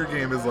the sneaker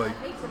game is like,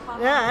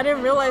 yeah. I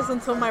didn't realize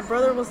until my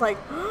brother was like,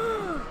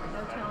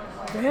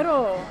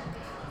 Pero,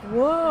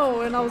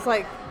 whoa, and I was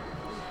like,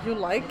 you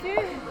like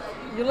it?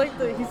 You like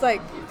the? He's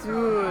like,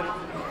 dude,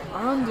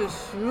 on the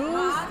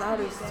shoes, that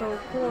is so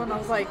cool. And I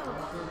was like,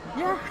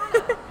 yeah.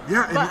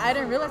 yeah. But I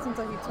didn't realize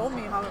until he told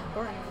me how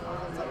important it was.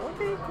 I was like,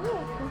 okay, cool.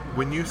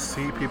 When you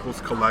see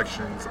people's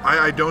collections,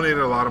 I donated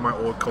a lot of my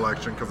old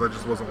collection because I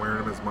just wasn't wearing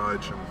them as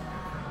much.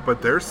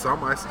 But there's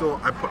some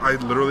I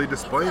literally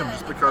display them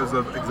just because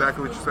of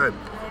exactly what you said,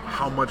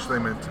 how much they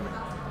meant to me.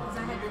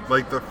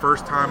 Like the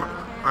first time,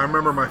 I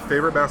remember my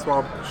favorite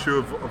basketball shoe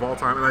of all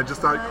time, and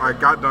I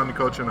got done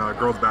coaching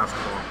girls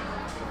basketball,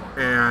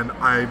 and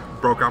I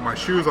broke out my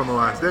shoes on the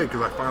last day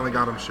because I finally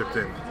got them shipped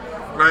in.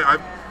 And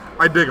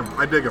I dig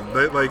them.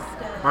 They, like,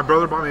 my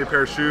brother bought me a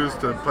pair of shoes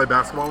to play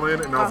basketball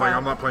in, and I was like,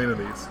 I'm not playing in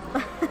these.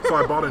 So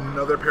I bought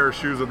another pair of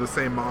shoes of the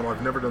same model.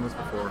 I've never done this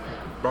before.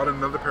 Bought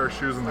another pair of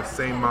shoes in the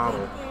same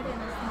model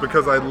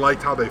because I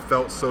liked how they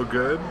felt so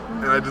good,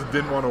 and I just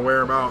didn't want to wear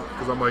them out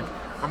because I'm like,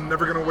 I'm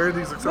never gonna wear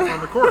these except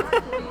on the court.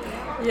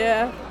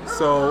 Yeah.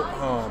 So,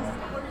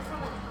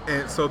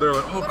 and so they're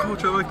like, oh,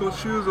 coach, I like those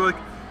shoes. They're like,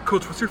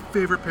 coach, what's your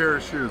favorite pair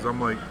of shoes?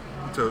 I'm like,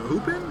 to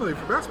hooping? Like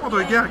for basketball?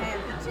 They're like, yeah.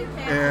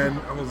 And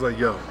I was like,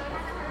 yo,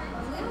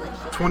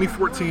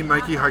 2014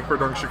 Nike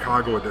Hyperdunk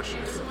Chicago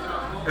editions.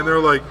 And they're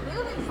like,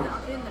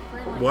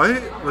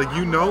 what? Like,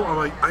 you know? I'm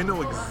like, I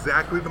know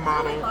exactly the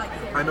model.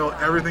 I know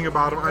everything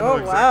about them. I know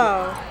exactly.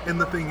 Wow. And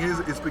the thing is,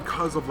 it's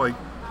because of like,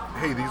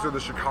 hey, these are the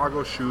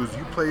Chicago shoes.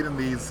 You played in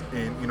these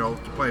to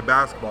play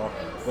basketball.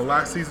 The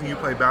last season you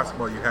played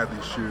basketball, you had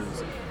these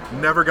shoes.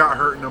 Never got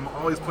hurt in them.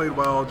 Always played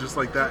well. Just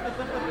like that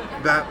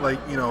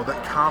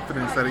that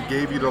confidence that it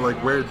gave you to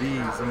like wear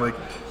these, and like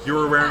you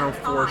were wearing them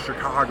for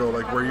Chicago,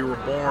 like where you were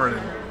born,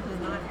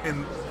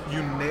 and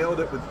you nailed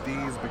it with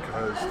these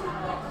because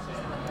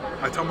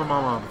I tell my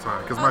mom all the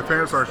time because my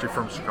parents are actually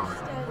from Chicago.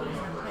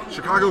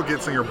 Chicago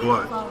gets in your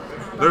blood.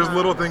 There's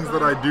little things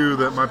that I do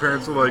that my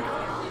parents are like,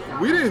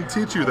 we didn't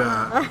teach you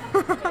that.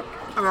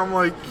 And I'm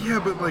like, yeah,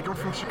 but like I'm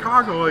from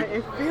Chicago. Like,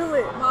 I feel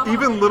it.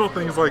 even little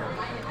things like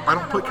I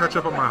don't put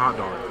ketchup on my hot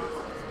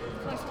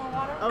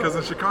dog. Because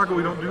in Chicago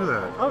we don't do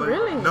that. Oh, Like,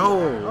 really?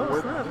 No.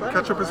 Oh, snap.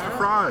 Ketchup is for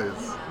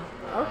fries.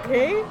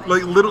 Okay.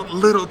 Like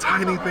little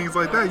tiny things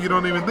like that you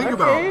don't even think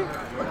Okay.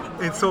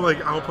 about. And so like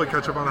I don't put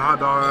ketchup on the hot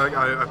dog.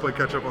 I put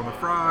ketchup on the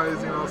fries,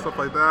 stuff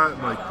like that.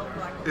 And like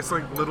it's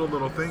like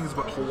little things,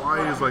 but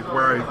Hawaii is like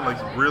where I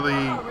like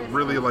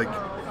really like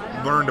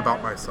learned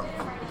about myself.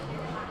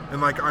 And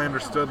like I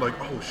understood like,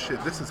 oh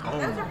shit, this is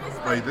home.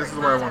 Like this is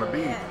where I want to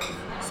be.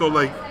 So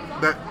like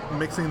that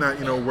mixing that,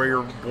 where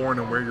you're born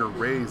and where you're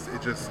raised,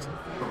 it just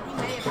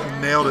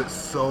nailed it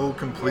so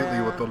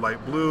completely with the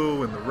light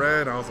blue and the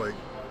red. I was like,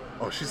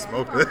 oh, she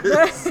smoked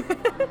this.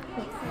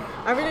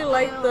 I really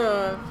like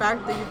the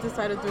fact that you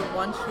decided to do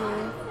one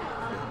shoe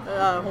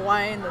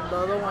Hawaiian and the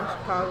other one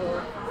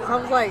Chicago. So I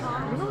was like,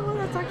 you know what,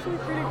 that's actually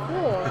pretty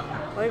cool.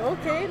 Like,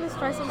 okay, let's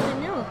try something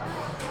new.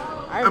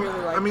 I really like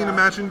that. I mean,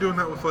 imagine doing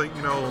that with like,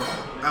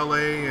 LA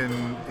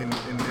and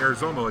in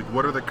Arizona. Like,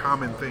 what are the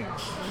common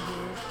things?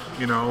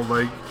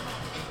 Like,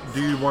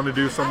 do you want to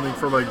do something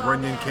for like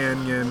Runyon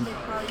Canyon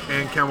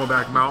and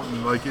Camelback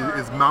Mountain? Like,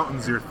 is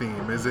mountains your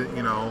theme? Is it,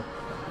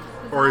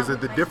 Or is it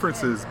the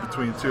differences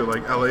between two?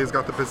 Like LA's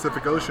got the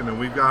Pacific Ocean and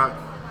we've got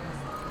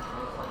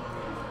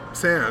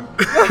sand.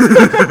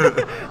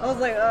 I was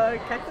like,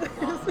 cactus.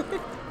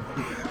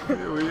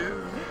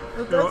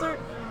 The desert.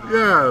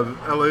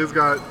 Yeah, LA's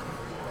got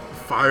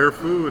fire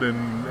food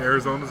and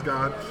Arizona's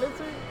got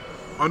Desert.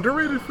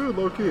 underrated food,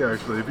 low key.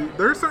 Actually,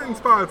 there are certain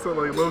spots that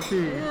like low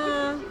key.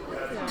 Yeah.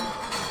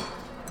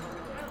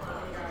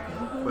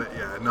 But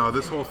yeah, no,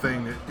 this whole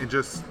thing, it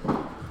just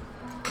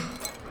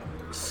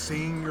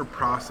seeing your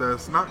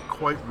process, not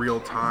quite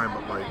real time,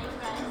 but like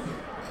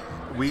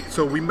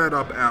we met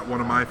up at one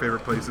of my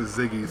favorite places,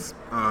 Ziggy's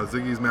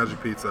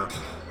Magic Pizza,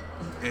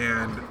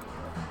 and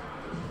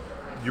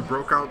you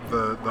broke out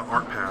the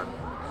art pad,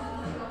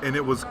 and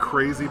it was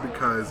crazy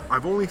because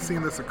I've only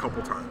seen this a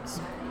couple times.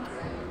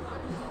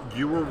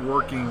 You were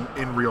working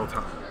in real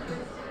time.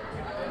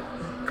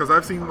 Because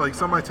I've seen, like,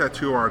 some of my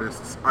tattoo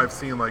artists, I've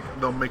seen, like,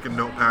 they'll make a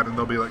notepad and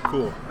they'll be like,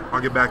 cool,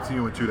 I'll get back to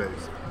you in 2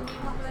 days.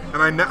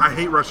 And I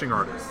hate rushing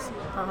artists.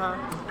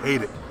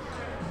 Hate it.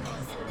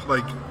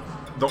 Like,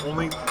 the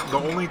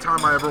only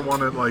time I ever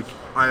want to, like,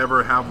 I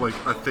ever have, like,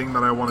 a thing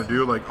that I want to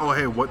do, like, oh,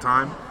 hey, what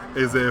time?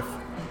 Is if,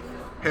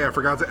 hey, I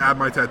forgot to add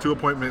my tattoo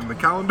appointment in the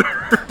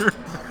calendar.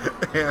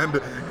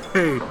 And,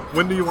 hey,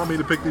 when do you want me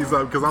to pick these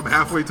up? Because I'm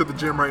halfway to the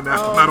gym right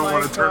now and I don't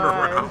want to turn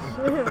around.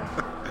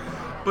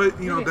 But,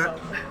 you know, that...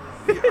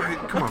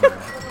 come on, man.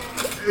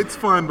 It's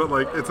fun, but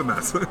like it's a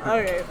mess.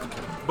 Okay.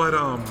 But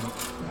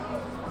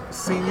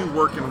seeing you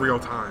work in real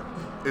time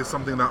is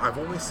something that I've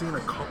only seen a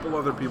couple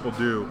other people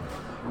do,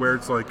 where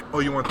it's like, oh,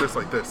 you want this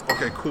like this?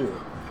 Okay, cool.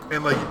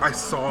 And like I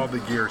saw the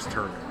gears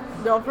turning.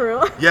 No, for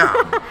real? Yeah,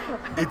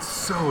 it's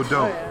so dope.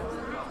 Oh, yeah.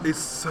 It's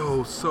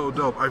so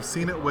dope. I've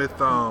seen it with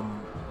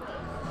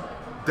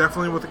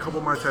definitely with a couple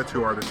of my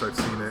tattoo artists. I've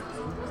seen it.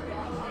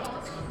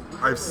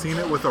 I've seen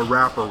it with a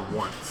rapper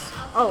once.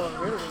 Oh,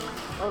 really?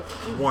 Oh,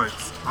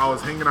 Once I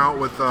was hanging out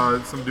with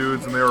some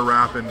dudes and they were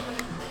rapping,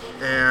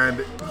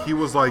 and he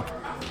was like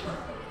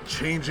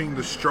changing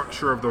the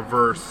structure of the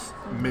verse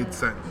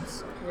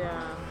mid-sentence.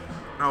 yeah.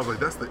 And I was like,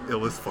 that's the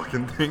illest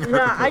fucking thing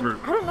Yeah, I've ever.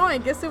 I don't know. I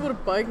guess it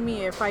would bug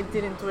me if I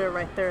didn't do it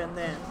right there and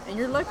then. And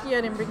you're lucky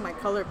I didn't bring my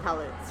color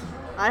palettes.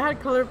 I had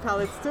color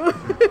palettes too.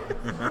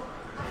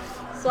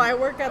 So I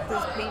work at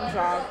this paint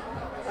shop.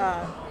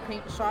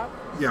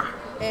 Yeah.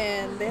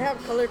 And they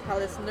have color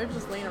palettes and they're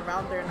just laying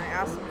around there and I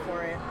asked him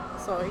for it.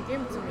 So he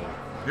gave it to me.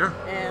 Yeah.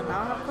 And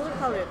now I have color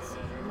palettes.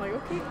 I'm like,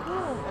 okay, cool.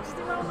 I just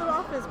leave them in the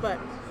office, but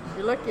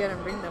you're lucky I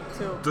didn't bring them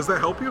too. Does that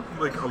help you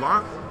like a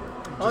lot?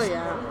 Oh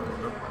yeah.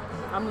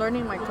 I'm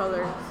learning my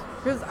colors.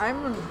 Because I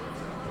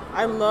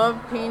love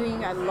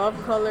painting, I love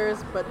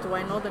colors, but do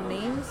I know the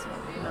names?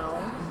 No.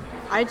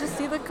 I just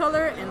see the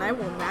color and I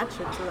will match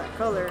it to that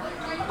color.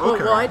 But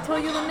Okay. will I tell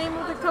you the name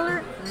of the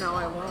color? No,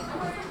 I won't.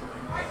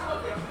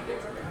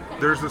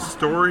 There's a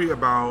story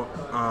about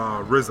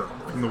RZA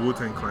from the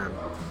Wu-Tang Clan,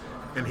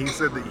 and he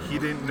said that he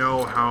didn't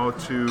know how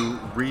to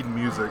read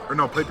music, or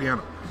no, play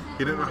piano.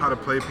 He didn't know how to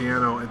play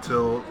piano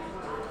until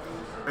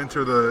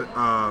Enter the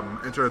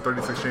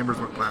 36 Chambers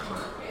went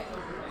platinum.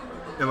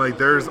 And like,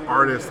 there's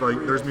artists, like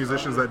there's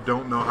musicians that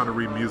don't know how to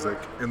read music,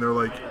 and they're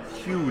like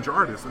huge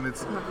artists, and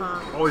it's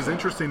always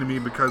interesting to me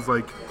because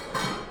like,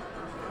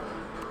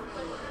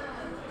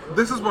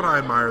 this is what I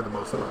admire the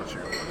most about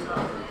you,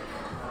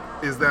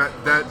 is that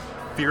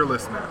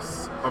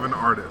fearlessness of an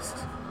artist,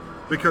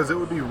 because it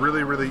would be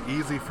really, really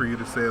easy for you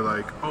to say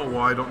like, oh,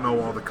 well, I don't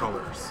know all the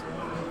colors,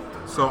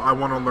 so I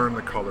want to learn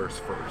the colors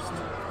first.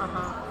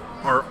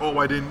 Or, oh,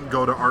 I didn't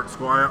go to art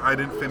school, I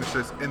didn't finish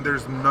this, and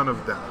there's none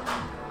of that.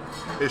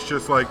 It's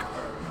just like,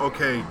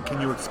 okay, can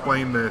you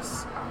explain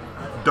this?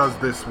 Does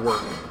this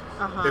work?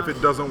 If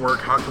it doesn't work,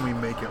 how can we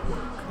make it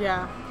work?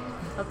 Yeah,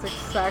 that's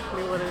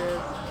exactly what it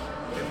is.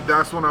 And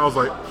that's when I was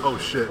like, oh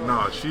shit,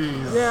 nah,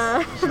 she's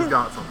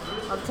got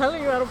something. I'm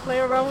telling you how to play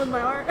around with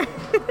my art.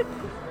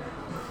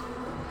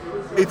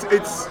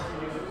 It's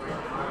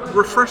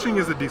refreshing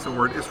is a decent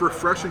word. It's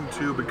refreshing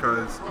too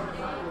because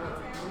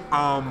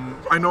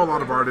I know a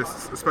lot of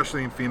artists,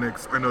 especially in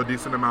Phoenix. I know a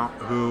decent amount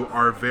who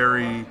are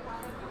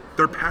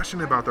they're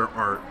passionate about their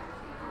art,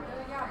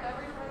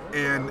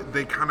 and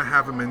they kind of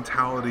have a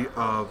mentality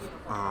of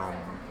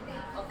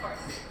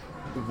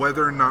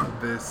whether or not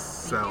this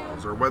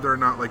sells, or whether or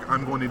not like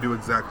I'm going to do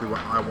exactly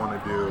what I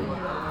want to do.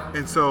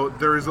 And so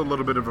there is a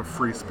little bit of a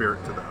free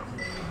spirit to them.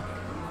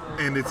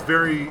 And it's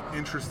very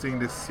interesting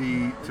to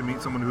meet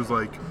someone who's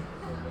like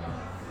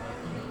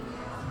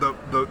the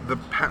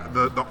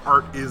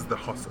art is the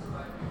hustle.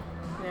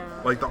 Yeah.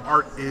 Like the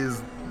art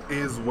is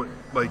what,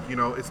 like, you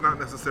know, it's not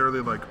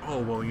necessarily like, oh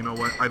well, you know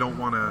what, I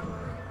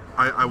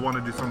want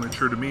to do something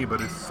true to me,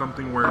 but it's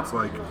something where it's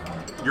like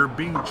you're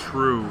being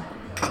true,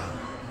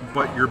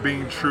 but you're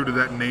being true to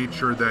that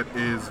nature that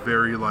is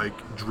very like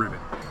driven.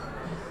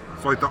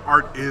 So like the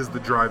art is the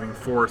driving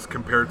force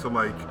compared to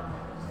like,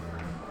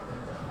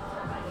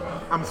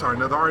 I'm sorry,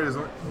 no, the art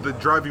isn't, the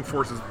driving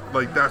force is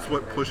like, that's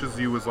what pushes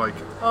you, is like,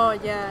 Oh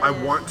yeah. I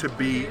want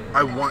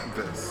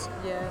this.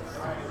 Yes.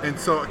 And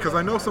so, because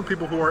I know some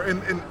people who are,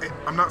 and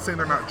I'm not saying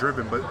they're not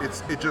driven, but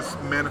it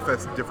just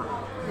manifests differently.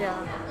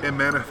 Yeah. it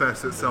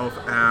manifests itself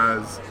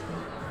as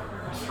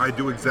I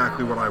do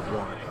exactly what I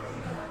want.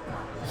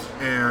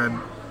 And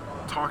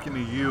talking to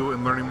you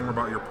and learning more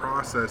about your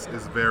process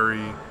is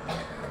very,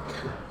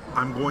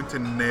 I'm going to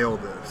nail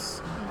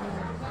this.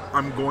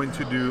 I'm going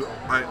to do,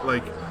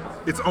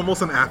 it's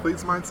almost an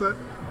athlete's mindset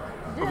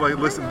of like,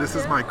 listen, this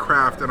is my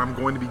craft and I'm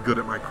going to be good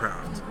at my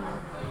craft.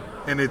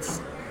 And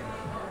it's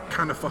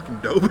kind of fucking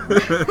dope.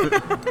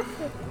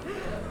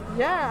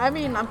 Yeah, I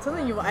mean, I'm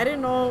telling you, I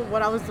didn't know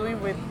what I was doing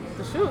with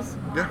the shoes.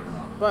 Yeah.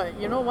 But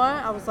you know what?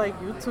 I was like,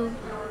 YouTube.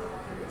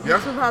 Yeah.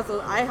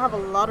 YouTube I have a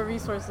lot of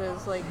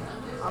resources. Like,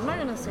 I'm not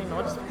gonna say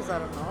no just because I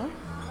don't know.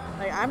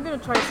 Like, I'm gonna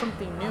try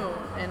something new,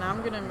 and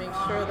I'm gonna make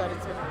sure that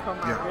it's gonna come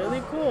out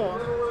really cool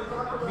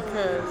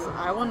because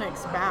I want to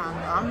expand.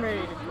 I'm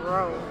ready to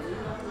grow,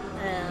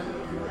 and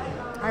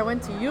I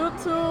went to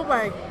YouTube.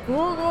 I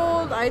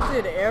Googled. I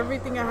did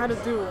everything I had to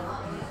do,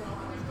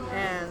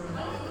 and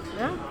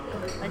yeah,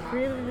 I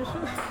created your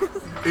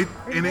shoes.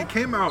 It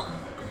came out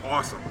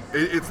awesome.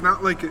 It's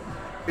not like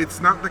it's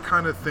not the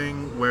kind of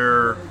thing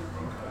where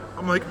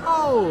I'm like,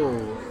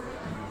 oh,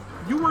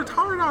 you worked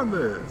hard on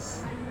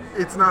this.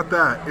 It's not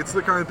that. It's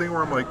the kind of thing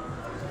where I'm like,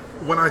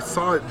 when I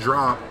saw it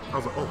drop, I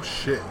was like, oh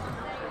shit.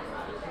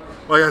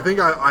 Like, I think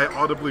I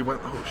audibly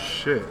went, oh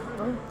shit.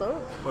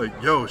 Like,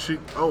 yo,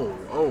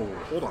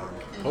 hold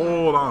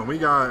on. We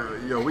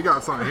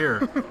got something here.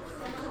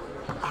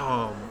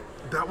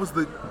 That was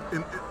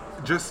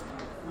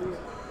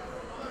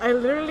I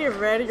literally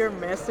read your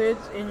message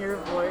in your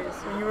voice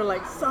when you were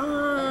like,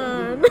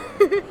 son.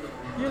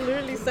 You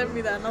literally sent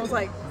me that, and I was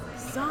like,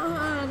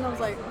 son. I was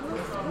like,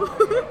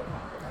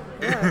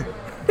 yeah.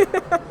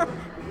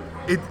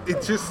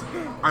 it just,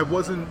 I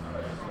wasn't,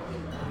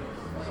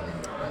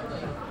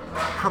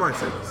 how do I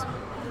say this?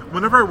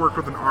 Whenever I work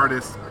with an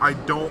artist, I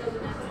don't,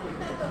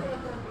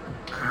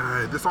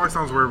 this always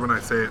sounds weird when I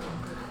say it,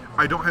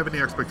 I don't have any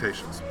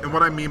expectations. And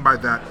what I mean by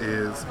that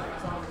is,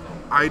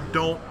 I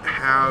don't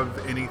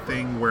have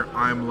anything where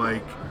I'm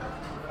like,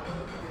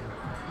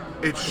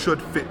 it should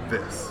fit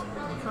this.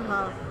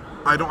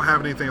 I don't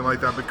have anything like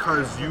that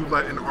because you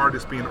let an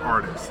artist be an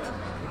artist.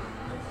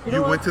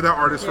 You went to that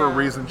artist for a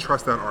reason,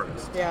 trust that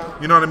artist. Yeah.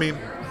 You know what I mean?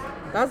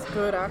 That's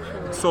good,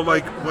 actually. So,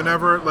 like,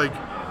 whenever, like,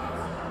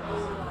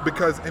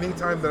 because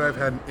anytime that I've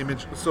had an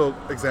image, so,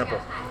 example,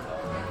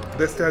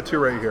 this tattoo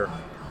right here,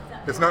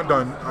 it's not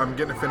done. I'm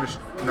getting it finished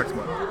next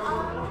month.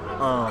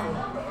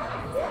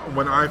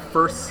 When I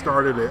first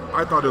started it,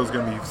 I thought it was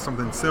going to be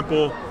something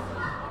simple,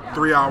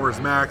 3 hours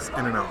max,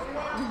 in and out.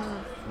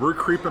 We're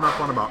creeping up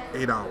on about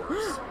 8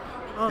 hours.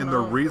 The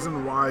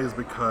reason why is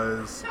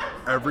because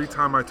every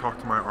time I talk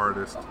to my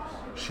artist,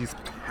 she's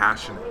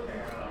passionate.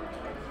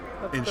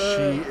 And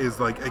she is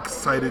like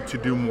excited to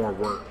do more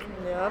work.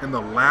 Yep. And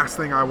the last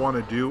thing I want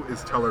to do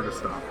is tell her to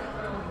stop.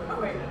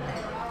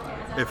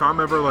 If I'm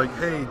ever like,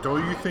 hey,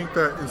 don't you think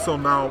that, and so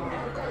now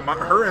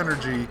her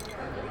energy,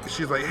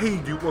 she's like, hey,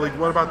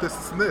 what about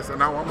this, and this? And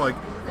now I'm like,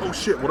 oh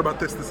shit, what about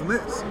this, and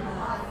this?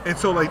 And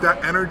so like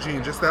that energy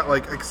and just that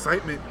like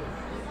excitement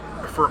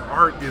for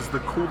art is the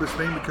coolest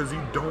thing because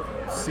you don't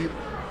see,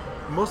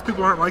 most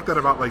people aren't like that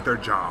about like their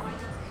job.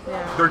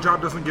 Yeah. Their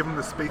job doesn't give them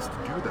the space to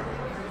do that.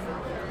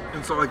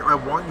 And so like I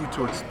want you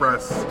to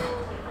express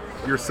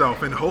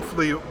yourself, and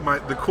hopefully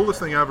the coolest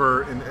thing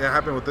ever, and it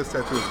happened with this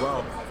tattoo as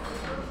well,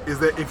 is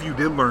that if you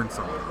did learn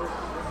something,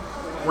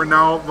 where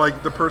now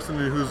like the person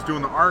who's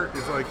doing the art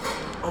is like,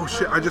 oh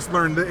shit, I just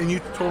learned that, and you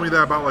told me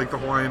that about like the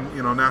Hawaiian,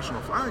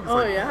 national flag. It's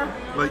like, yeah.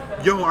 Like,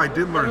 yo, I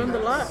did learn learned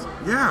this. a lot.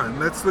 Yeah, and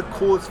that's the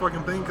coolest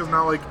fucking thing because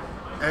now like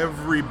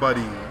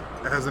everybody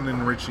has an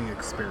enriching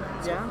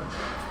experience. Yeah.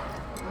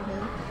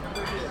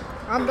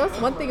 That's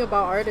one thing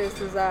about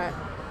artists is that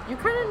you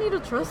kind of need to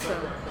trust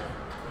them.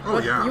 Oh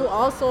But yeah. you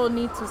also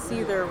need to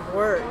see their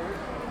work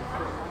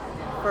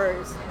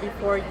first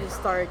before you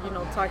start,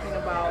 talking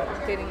about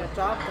getting a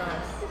job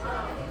done.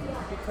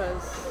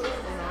 Because,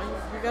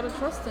 you gotta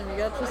trust them. You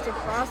gotta trust the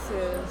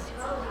process.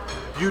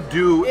 You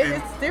do.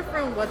 It's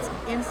different what's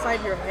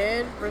inside your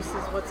head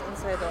versus what's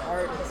inside the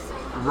artist.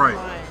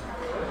 Right.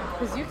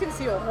 Because you can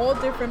see a whole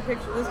different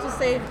picture. Let's just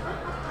say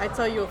I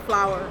tell you a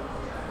flower.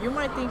 You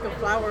might think a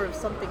flower is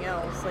something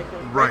else, like a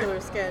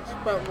regular sketch.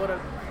 But what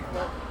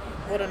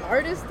an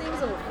artist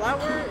thinks of a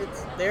flower,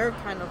 it's their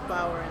kind of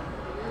flower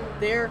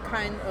and their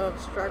kind of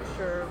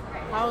structure,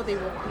 how they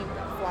will paint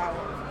that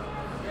flower.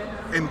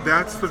 And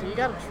that's So you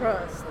gotta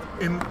trust.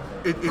 And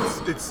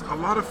it's a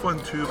lot of fun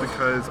too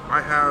because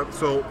I have,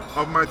 so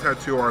of my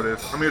tattoo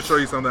artists, I'm going to show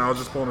you something. I was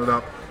just pulling it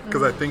up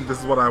because I think this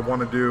is what I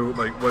want to do,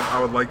 like what I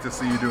would like to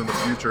see you do in the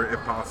future if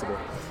possible.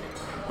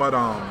 But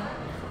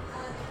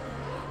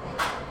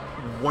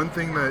one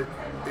thing that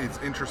is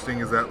interesting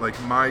is that like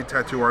my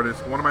tattoo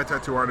artist, one of my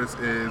tattoo artists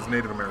is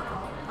Native American.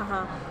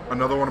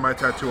 Another one of my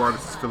tattoo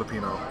artists is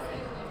Filipino.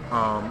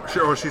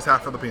 She's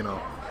half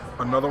Filipino.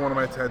 Another one of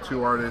my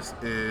tattoo artists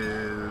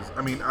is,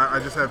 I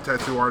just have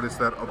tattoo artists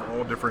that of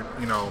all different,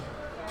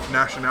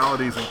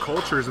 nationalities and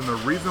cultures. And the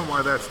reason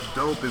why that's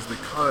dope is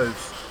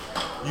because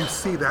you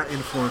see that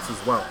influence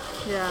as well.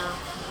 Yeah.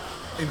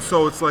 And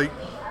so it's like,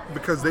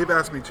 because they've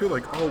asked me too,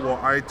 like, oh, well,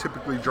 I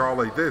typically draw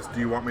like this. Do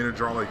you want me to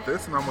draw like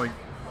this? And I'm like,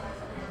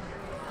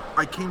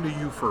 I came to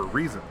you for a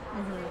reason.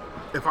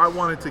 If I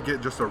wanted to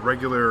get just a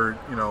regular,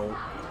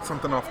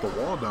 something off the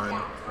wall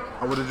done,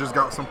 I would have just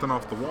got something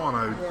off the wall,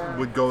 and I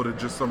would go to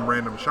just some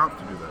random shop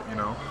to do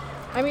that,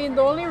 I mean,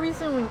 the only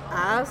reason we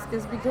ask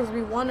is because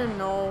we want to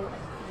know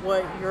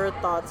what your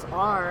thoughts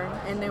are,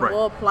 and then Right.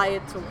 we'll apply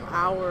it to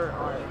our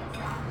art.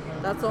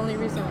 That's the only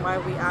reason why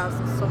we ask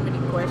so many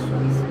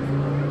questions.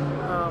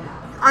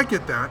 I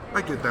get that.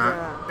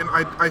 Yeah. And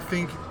I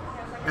think,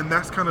 and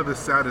that's kind of the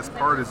saddest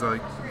part is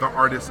like the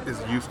artist is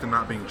used to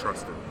not being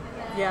trusted.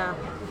 Yeah.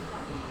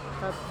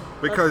 That's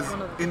Because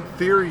one of the in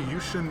theory, you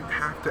shouldn't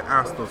have to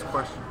ask those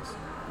questions.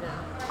 yeah.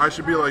 I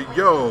should be like,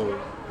 yo,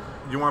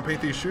 you want to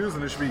paint these shoes?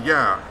 And it should be,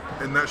 yeah.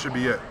 And that should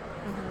be it.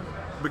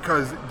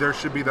 Because there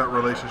should be that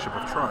relationship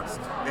of trust.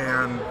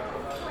 And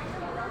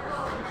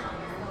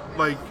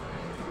like,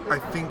 I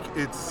think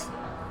it's,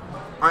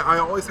 I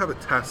always have a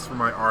test for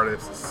my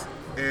artists.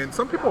 And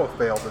some people have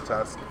failed the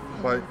test.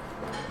 But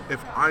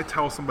if I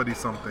tell somebody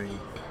something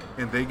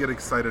and they get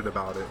excited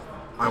about it,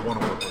 I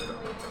want to work with them.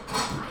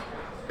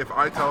 If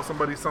I tell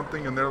somebody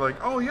something and they're like,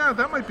 oh yeah,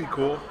 that might be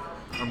cool,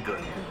 I'm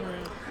good.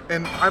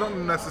 And I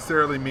don't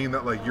necessarily mean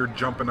that like you're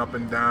jumping up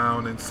and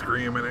down and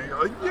screaming and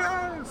you're like,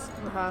 yes!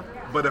 Uh-huh.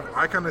 But if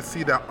I kind of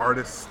see that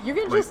artist... You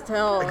can like, just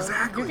tell.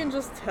 Exactly. You can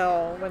just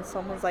tell when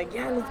someone's like,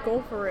 yeah, let's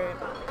go for it.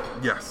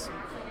 Yes.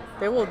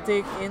 They will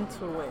dig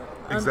into it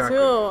Exactly.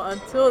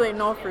 until they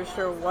know for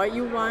sure what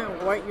you want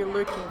and what you're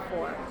looking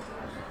for.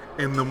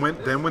 And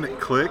then when it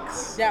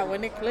clicks... Yeah,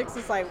 when it clicks,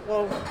 it's like,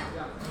 whoa,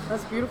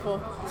 that's beautiful.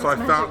 So I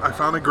That's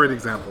found a great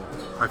example.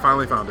 I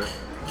finally found it.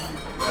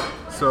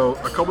 So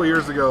a couple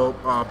years ago,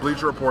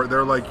 Bleacher Report,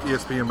 they're like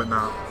ESPN but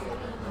not.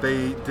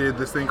 They did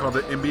this thing called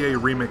the NBA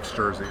Remix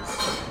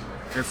jerseys.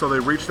 And so they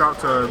reached out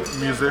to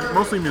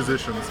mostly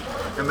musicians,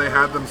 and they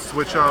had them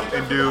switch up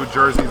and do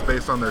jerseys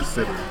based on their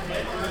city.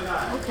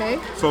 Okay.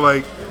 So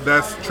like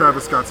that's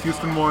Travis Scott's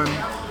Houston one.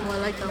 Oh, I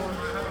like that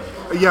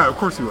one. Yeah, of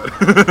course you would.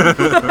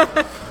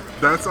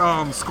 That's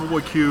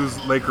Schoolboy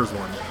Q's Lakers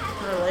one.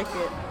 I like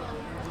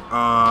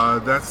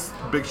it. That's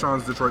Big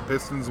Sean's Detroit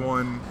Pistons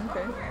one.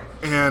 Okay.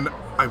 And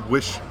I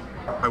wish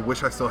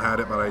I still had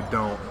it, but I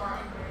don't.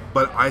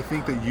 But I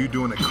think that you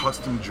doing a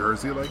custom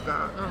jersey like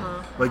that,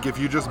 like if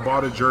you just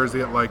bought a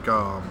jersey at like,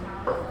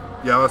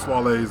 that's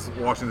Wale's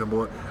Washington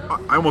Bullet.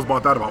 I almost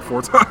bought that about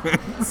 4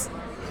 times.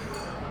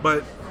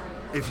 But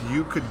if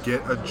you could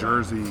get a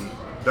jersey,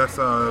 that's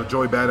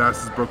Joey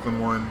Badass's Brooklyn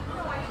one.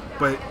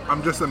 But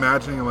I'm just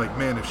imagining like,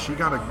 man, if she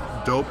got a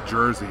dope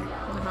jersey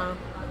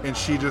and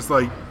she just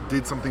like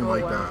did something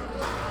like wow. that.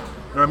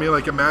 You know what I mean?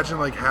 Like imagine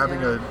like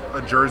having a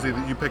jersey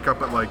that you pick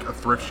up at like a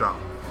thrift shop.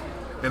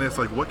 And it's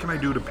like, what can I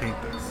do to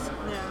paint this?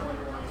 Yeah.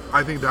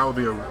 I think that would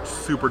be a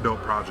super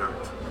dope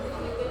project.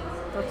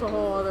 That's a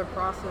whole other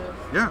process.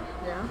 Yeah.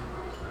 Yeah.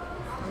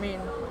 I mean,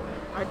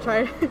 I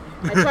tried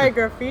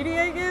graffiti,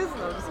 I guess.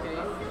 No, I'm just kidding.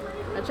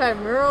 I tried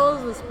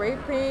murals with spray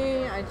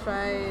paint. I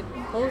tried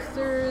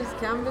posters,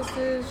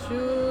 canvases,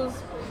 shoes.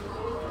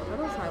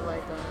 What else have I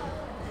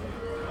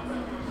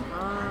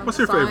done? What's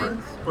your favorite?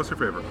 signs. What's your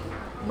favorite?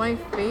 My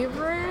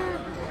favorite?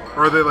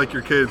 Or are they like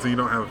your kids and you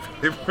don't have a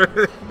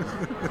favorite?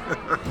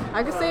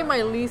 I could say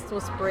my least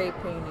was spray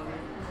painting.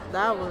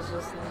 That was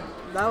just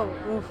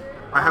oof.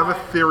 I have a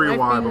theory My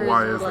why, but fingers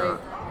why were, is like, that?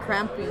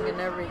 cramping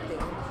and everything.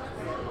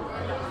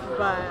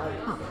 But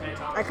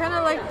I kind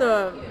of like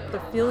the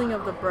feeling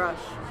of the brush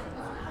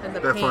and the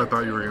That's paint. what I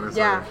thought you were gonna say.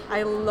 Yeah,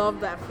 I love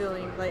that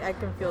feeling. Like I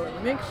can feel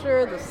the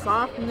mixture, the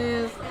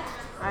softness.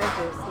 I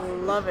just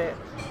love it.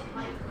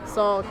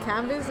 So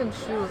canvas and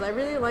shoes. I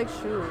really like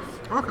shoes.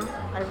 Okay.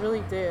 I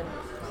really did.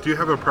 Do you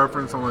have a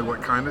preference on like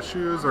what kind of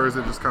shoes, or is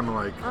it just kind of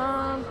like?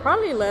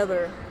 Probably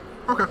leather.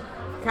 Okay.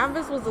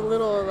 Canvas was a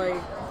little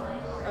like,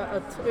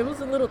 it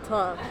was a little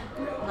tough.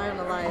 Not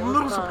gonna lie. I'm a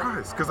little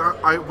surprised because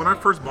I when I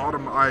first bought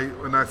them,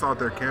 when I saw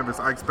their canvas,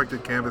 I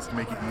expected canvas to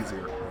make it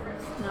easier.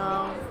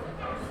 No.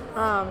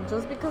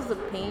 Just because the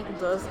paint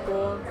does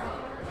go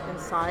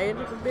inside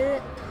a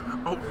bit.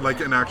 Oh,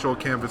 like an actual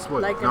canvas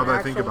would. Like now an that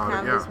I think actual about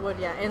it, canvas yeah. would,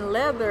 yeah. In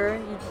leather,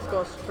 you just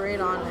go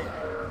straight on it.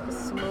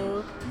 It's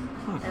smooth.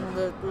 And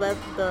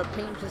the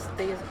paint just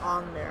stays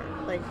on there.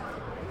 Like,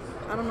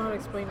 I don't know how to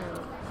explain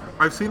it.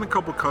 I've seen a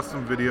couple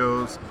custom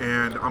videos,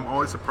 and I'm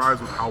always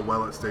surprised with how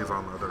well it stays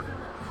on leather.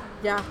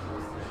 Yeah.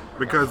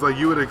 Because like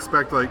you would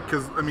expect, like,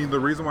 because I mean the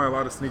reason why a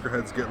lot of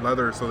sneakerheads get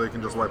leather is so they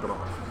can just wipe it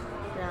off.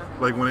 Yeah.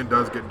 Like when it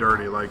does get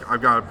dirty. Like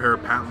I've got a pair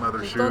of patent leather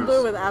Just shoes. don't do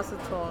it with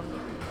acetone.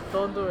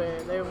 Don't do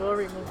it. They will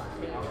remove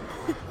the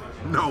paint.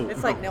 No.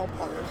 It's no. like nail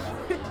polish.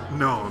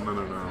 No.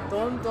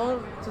 Don't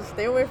just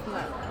stay away from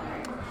that.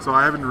 So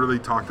I haven't really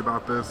talked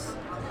about this.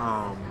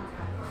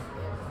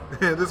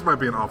 This might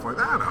be an offline.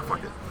 No,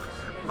 fuck it.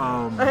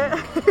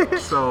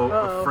 So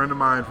a friend of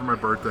mine for my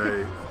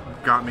birthday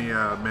got me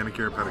a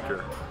manicure and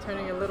pedicure.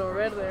 Turning a little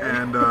red there.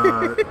 And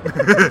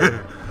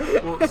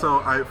well,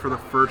 so for the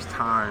first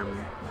time,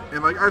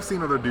 and like I've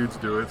seen other dudes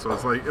do it, so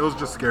it's like it was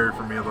just scary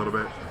for me a little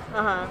bit.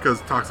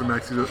 because toxic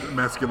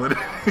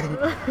masculinity.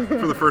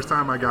 For the first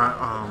time, I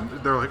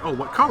got. They're like, "Oh,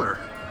 what color?"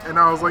 And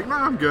I was like,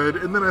 "Nah, I'm good."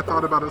 And then I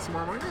thought about it some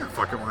more. I'm like, "Yeah,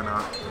 fuck it, why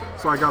not?"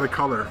 So I got a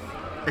color,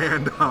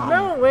 and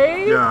No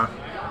way. yeah,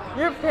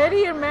 You're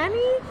Petty and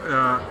Manny?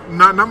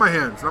 not my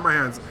hands, not my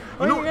hands.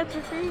 Oh, you got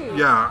your feet.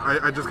 Yeah,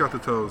 I just got the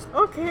toes.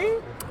 Okay.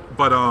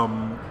 But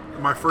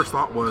my first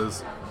thought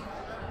was,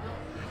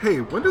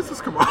 hey, when does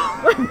this come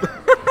off?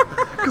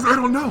 Because I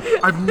don't know.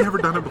 I've never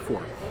done it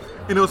before.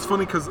 And it was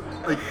funny because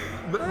like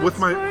with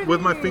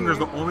my fingers,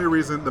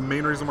 the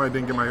main reason why I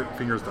didn't get my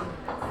fingers done,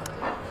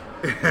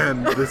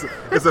 and this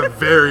is a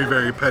very,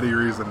 very petty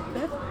reason.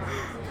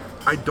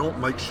 I don't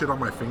like shit on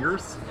my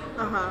fingers.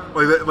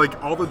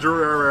 Like all the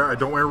jewelry I wear, I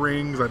don't wear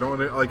rings. I don't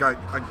like I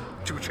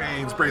 2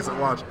 chains, bracelet,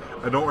 watch.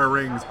 I don't wear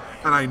rings,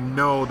 and I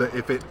know that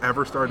if it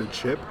ever started to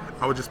chip,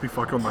 I would just be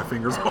fucking with my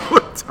fingers all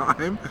the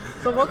time.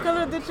 So what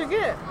color did you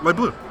get? Light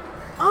blue.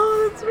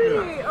 Oh, that's pretty.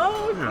 Yeah.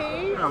 Oh,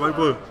 okay. Yeah, light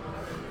blue.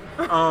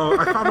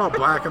 I thought about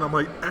black, and I'm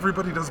like,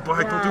 everybody does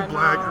black. Yeah, don't do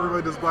black. no.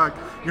 Everybody does black.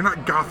 You're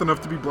not goth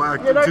enough to be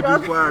black You're not to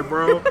goth. do black,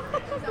 bro.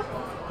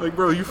 Like,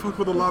 bro, you fuck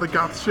with a lot of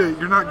goth shit.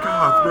 You're not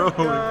goth, bro.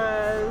 Oh,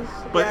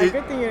 gosh. But yeah, it-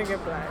 good thing you didn't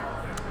get black.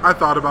 I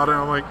thought about it,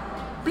 and I'm like,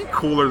 be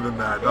cooler than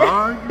that,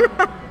 dog.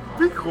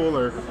 Be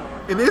cooler.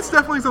 And it's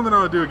definitely something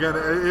I would do again.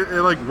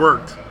 It like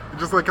worked. It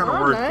just like kind of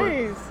Oh, worked.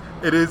 nice.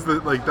 But it is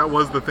that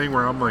was the thing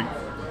where I'm like,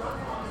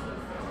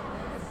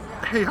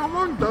 hey, how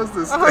long does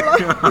this thing?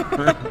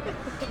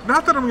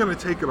 Not that I'm gonna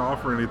take it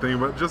off or anything,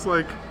 but just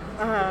like,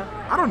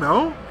 I don't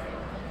know.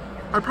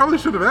 I probably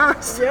should have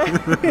asked. Yeah.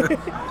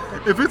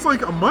 If it's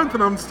like a month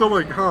and I'm still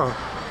like, huh.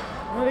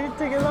 How do you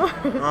take it off?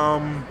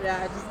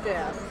 Yeah, I just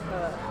get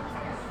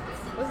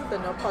was it the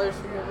nail polish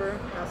remover?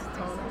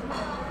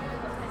 Acetone.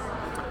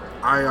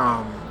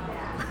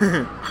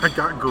 I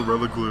got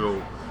Gorilla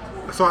Glue.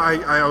 So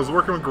I was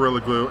working with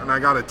Gorilla Glue, and I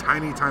got a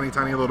tiny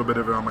little bit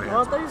of it on my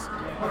Well, I hands.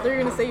 thought you were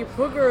gonna say you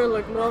put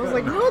Gorilla Glue. I was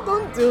like, no,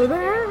 don't do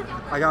that.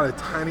 I got a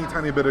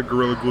tiny bit of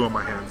Gorilla Glue on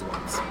my hands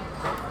once.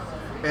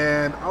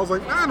 And I was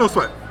like, no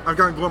sweat. I've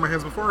gotten glue on my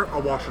hands before,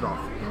 I'll wash it off.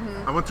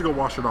 I went to go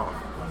wash it off.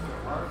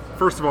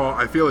 First of all,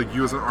 I feel like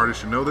you as an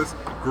artist should know this.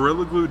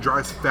 Gorilla Glue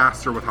dries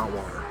faster with hot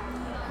water.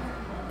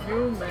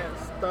 You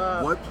messed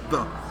up. What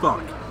the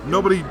fuck?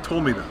 Nobody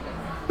told me that.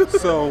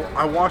 So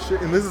I washed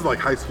it, and this is like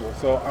high school.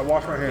 So I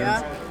washed my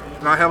hands,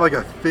 and I have like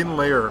a thin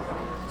layer.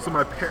 So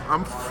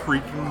I'm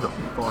freaking the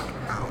fuck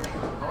out.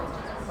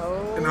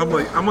 Oh. And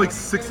I'm like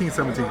 16,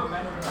 17.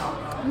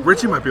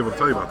 Richie might be able to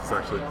tell you about this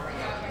actually.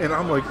 And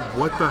I'm like,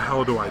 what the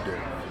hell do I do?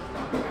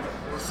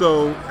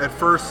 So at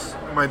first,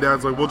 my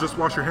dad's like, well, just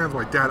wash your hands. I'm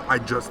like, Dad, I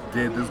just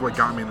did. This is what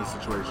got me in this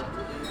situation.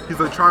 He's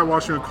like, try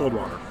washing in cold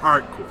water. All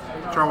right, cool.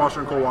 Try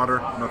washing in cold water.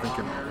 Nothing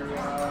can.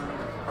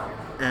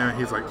 And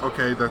he's like,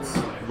 okay, that's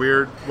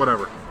weird.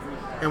 Whatever.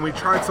 And we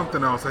tried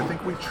something else. I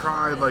think we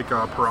tried like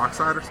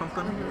peroxide or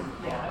something.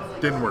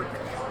 Didn't work.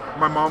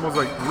 My mom was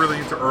like really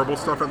into herbal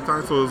stuff at the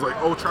time, so it was like,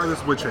 oh, try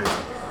this witch hazel.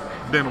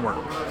 Didn't work.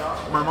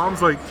 My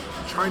mom's like,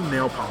 try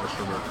nail polish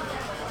remover.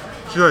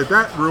 She's like,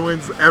 that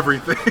ruins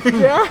everything.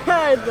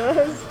 Yeah, it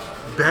does.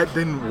 That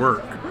didn't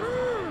work.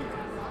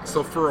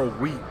 So for a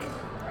week,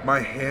 my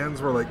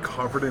hands were like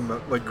covered in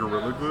like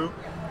Gorilla Glue.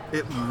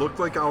 It looked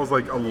like I was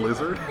like a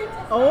lizard,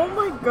 Oh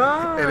my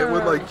god. and it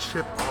would like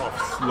chip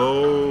off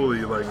slowly.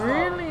 Like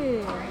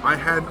Really? I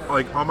had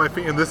like on my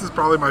finger, and this is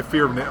probably my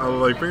fear of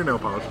like fingernail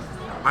polish.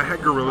 I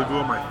had Gorilla Glue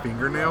on my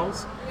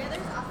fingernails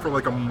for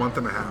like a month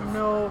and a half.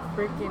 No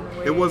freaking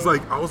way. It was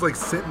like I was like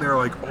sitting there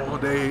like all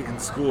day in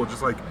school,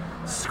 just like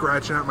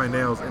scratching at my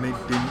nails, and it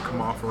didn't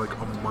come off for like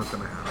a month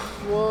and a half.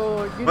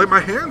 Whoa. Like my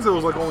hands, it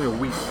was like only a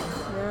week.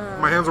 Yeah.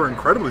 My hands were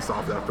incredibly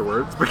soft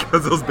afterwards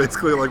because it was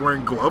basically like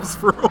wearing gloves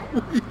for a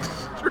week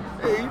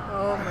straight.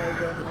 Oh my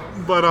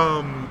goodness. But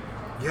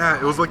yeah,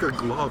 it was like a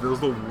glove. It was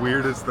the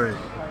weirdest thing.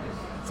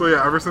 So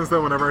yeah, ever since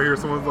then, whenever I hear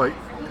someone's like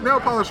nail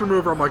polish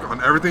remover, I'm like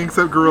on everything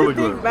except Gorilla You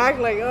Glue. think back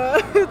like,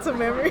 it's a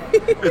memory.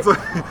 It's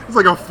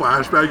like a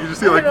flashback. You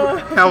just see like I know.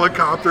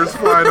 helicopters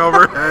flying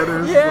overhead.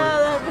 And it's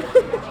Yeah.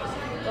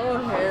 Oh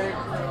heck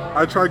no.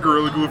 I tried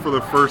Gorilla Glue for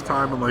the first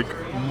time in like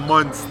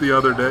months the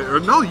other day, or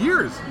no,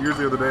 years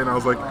the other day, and I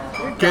was like,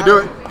 can't do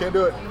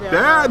it.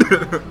 Yeah. Dad.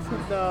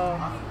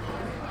 No.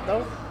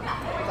 Nope.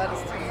 That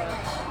is too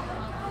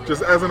much.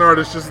 Just as an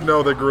artist, just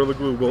know that Gorilla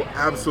Glue will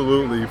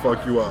absolutely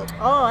fuck you up.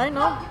 Oh, I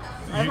know.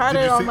 I've had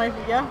did it you on see-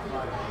 my yeah.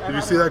 Did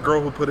you see that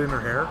girl who put it in her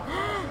hair?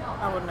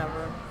 I would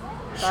never.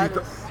 She That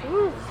th- is,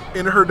 whew.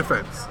 In her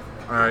defense,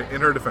 all right,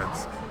 in her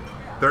defense,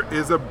 there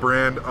is a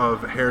brand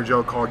of hair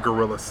gel called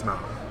Gorilla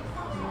Snot.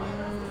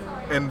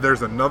 And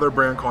there's another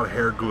brand called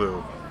Hair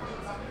Glue.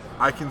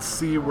 I can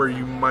see where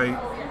you might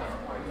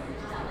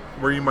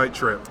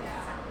trip.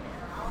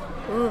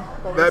 Ooh,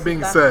 what That was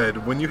being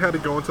said, when you had to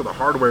go into the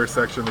hardware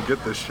section to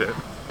get this shit,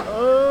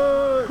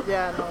 Oh,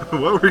 yeah,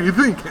 no. what were you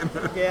thinking?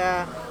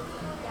 Yeah.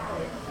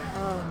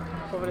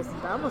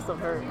 That must have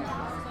hurt.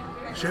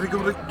 She had to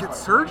go to get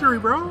surgery,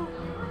 bro.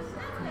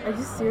 Are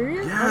you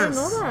serious? I didn't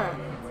know Yes. that.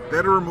 They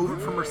had to remove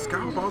it from her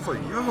scalp. I was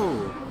like, yo.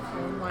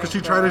 Oh my Because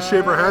she tried to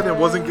shave her head and it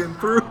wasn't God. getting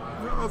through.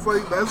 I was was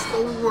like, that's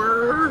the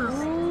worst.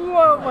 Ooh,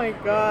 oh my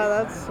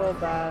god, that's so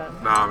bad.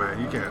 Nah, man,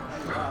 you can't.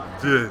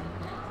 Dude.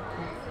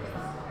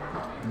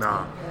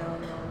 Nah. Hell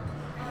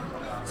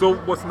no. So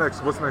what's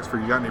next? What's next for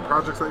you? You got any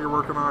projects that you're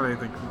working on?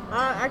 Anything?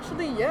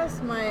 Actually, yes.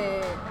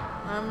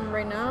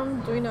 Right now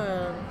I'm doing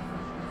a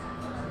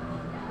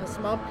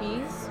small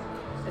piece.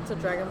 It's a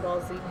Dragon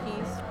Ball Z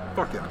piece.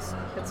 Fuck yes.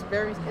 It's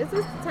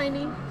just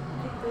tiny,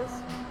 like this.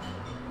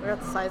 I got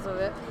the size of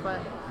it, but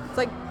it's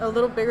like a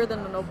little bigger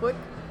than the notebook.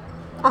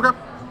 Okay.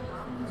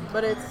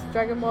 But it's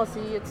Dragon Ball Z.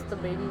 It's the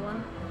baby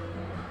one.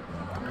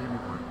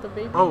 The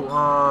baby. Oh,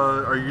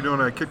 are you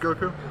doing a Kid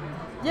Goku?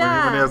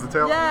 Yeah. When he has the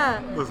tail?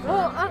 Yeah. Listen.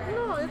 Well,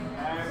 no,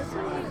 it's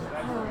really,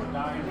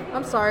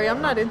 I'm sorry,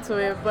 I'm not into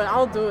it, but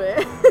I'll do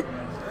it.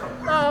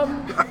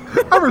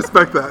 I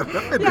respect that.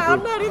 I do. Yeah,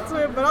 I'm not into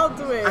it, but I'll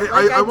do it.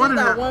 I I wanted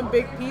did that to- one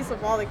big piece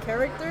of all the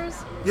characters.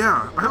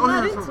 Yeah. I'm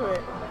not into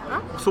it.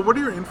 Huh? So what are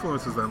your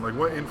influences then? Like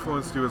what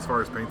influenced you as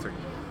far as painting?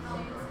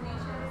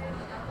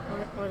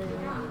 What do you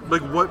mean?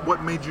 Like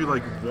what made you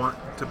like want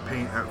to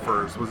paint at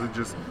first? Was it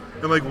just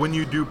and like when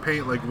you do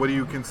paint, like what do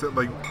you consider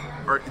like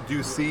do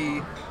you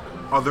see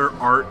other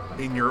art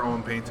in your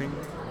own painting?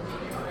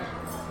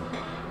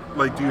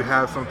 Like do you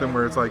have something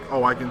where it's like,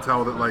 oh, I can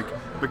tell that like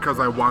because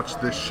I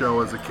watched this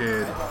show as a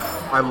kid,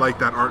 I like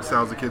that art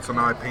style as a kid, so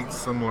now I paint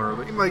similar.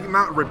 Like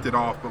not ripped it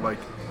off, but like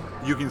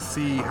you can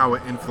see how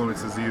it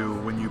influences you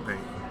when you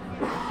paint.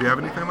 Do you have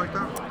anything like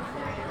that?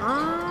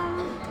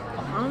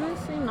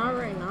 Honestly, not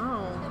right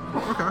now.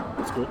 Okay,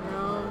 that's cool.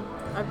 No,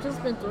 I've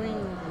just been doing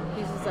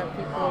pieces that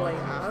people like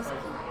ask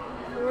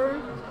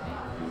for,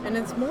 and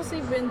it's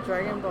mostly been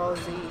Dragon Ball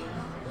Z.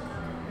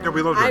 Yeah,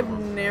 we love Dragon I've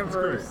Ball.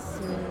 never It's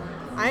great. seen.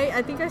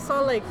 I think I saw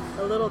like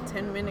a little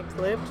 10-minute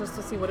clip just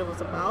to see what it was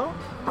about,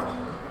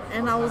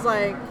 and I was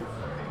like,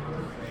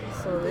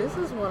 so this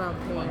is what I'm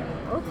painting.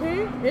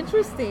 Okay,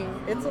 interesting.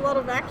 It's a lot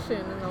of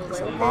action, and I was It's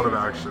like, a okay. lot of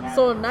action.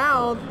 So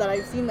now that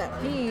I've seen that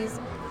piece,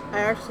 I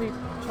actually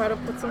try to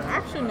put some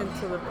action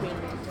into the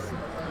paintings.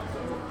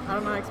 I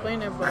don't know how to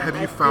explain it, but Have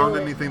I you found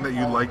feel it. anything that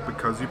you like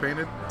because you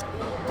painted?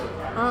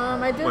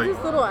 I did like-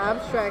 this little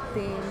abstract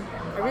thing.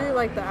 I really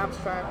like the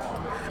abstract.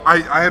 I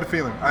had a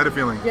feeling.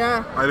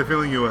 Yeah. I had a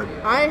feeling you would.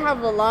 I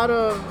have a lot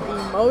of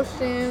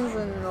emotions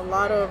and a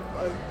lot of,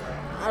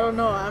 I don't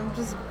know, I'm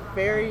just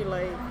very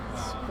like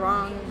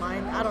strong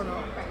mind. I don't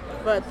know.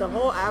 But the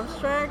whole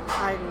abstract,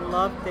 I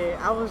loved it.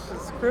 I was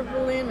just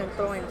scribbling and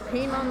throwing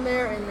paint on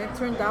there, and it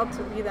turned out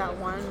to be that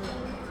one.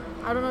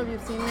 I don't know if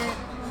you've seen it.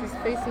 She's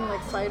facing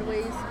like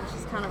sideways and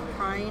she's kind of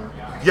crying.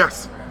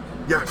 Yes.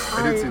 Yes,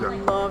 I did see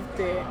that. Loved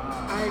it.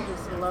 I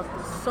just loved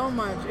it so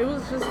much. It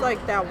was just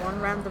like that one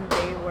random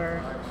day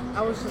where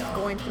I was just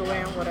going through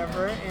it and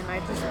whatever, and I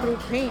just threw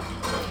paint.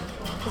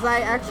 Because I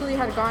actually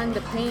had gotten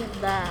the paint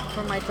that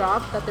from my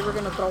job that they were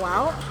going to throw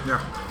out. Yeah.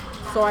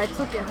 So I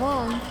took it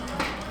home,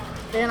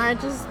 and I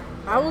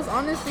was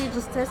honestly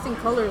just testing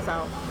colors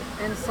out.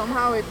 And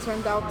somehow it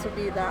turned out to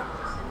be that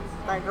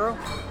girl.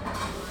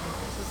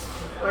 Just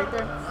right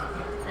there.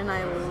 And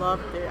I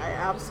loved it. I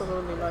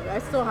absolutely loved it. I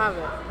still have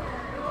it.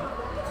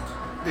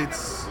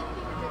 It's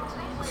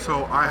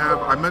so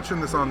I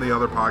mentioned this on the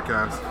other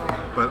podcast,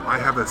 but I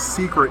have a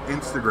secret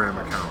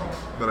Instagram account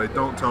that I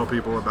don't tell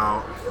people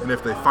about, and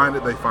if they find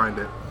it, they find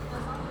it.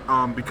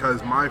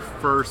 Because my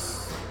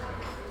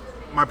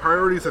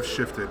priorities have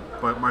shifted,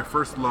 but my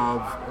first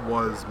love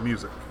was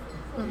music.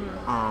 And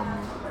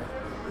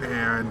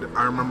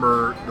I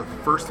remember the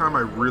first time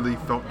I really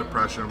felt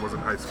depression was in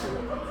high school.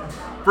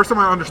 First time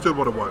I understood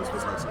what it was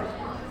high school.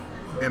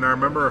 And I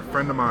remember a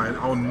friend of mine,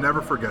 I'll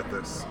never forget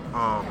this.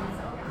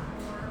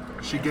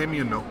 She gave me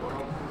a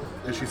notebook,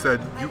 and she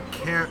said, you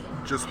can't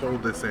just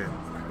hold this in.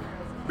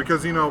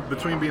 Because, you know,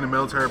 between being a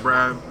military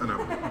brat and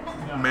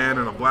a man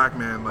and a black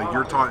man, like,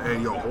 you're taught, hey,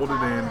 yo, hold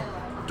it in,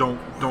 don't,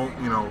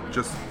 you know,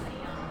 just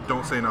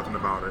don't say nothing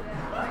about it.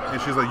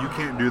 And she's like, you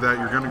can't do that,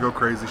 you're gonna go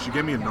crazy. She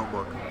gave me a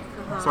notebook.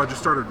 So I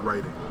just started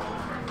writing.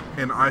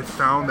 And I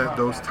found that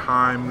those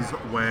times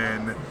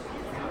when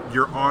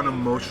you're on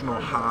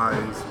emotional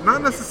highs,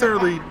 not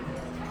necessarily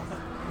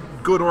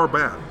good or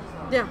bad,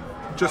 Yeah.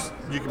 just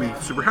you can be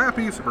super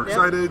happy, super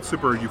excited,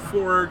 super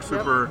euphoric,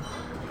 super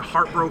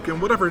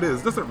heartbroken, whatever it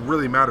is, doesn't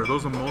really matter.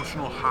 Those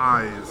emotional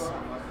highs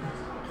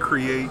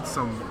create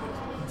some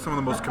of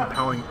the most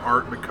compelling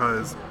art,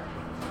 because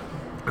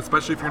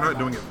especially if you're not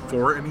doing it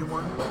for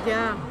anyone,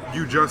 Yeah.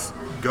 you just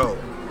go.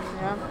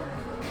 Yeah.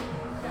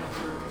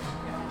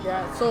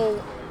 Yeah,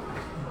 so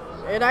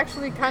it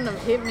actually kind of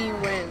hit me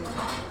when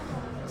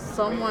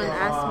someone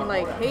asked me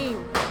like, hey,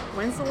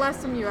 when's the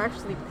last time you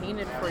actually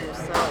painted for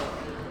yourself?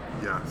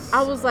 Yes.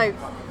 I was like,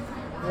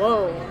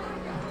 whoa.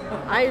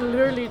 I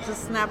literally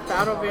just snapped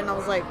out of it, and I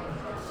was like,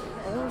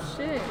 oh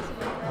shit.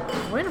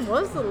 When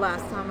was the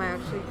last time I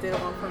actually did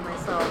one for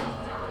myself?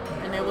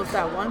 And it was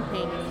that one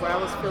painting where I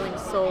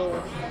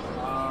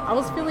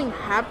was feeling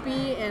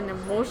happy and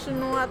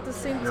emotional at the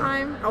same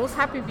time. I was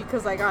happy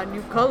because I got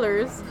new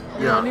colors,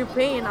 new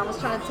paint, and I was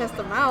trying to test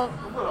them out.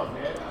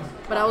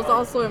 but I was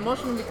also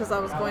emotional because I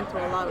was going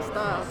through a lot of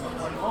stuff.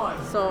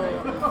 So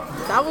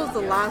that was the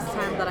last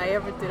time that I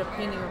ever did a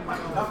painting of my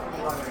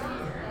own.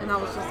 And I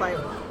was just like,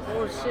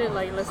 oh shit,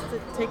 like let's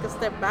take a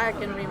step back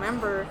and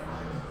remember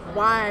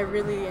why I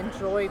really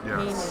enjoyed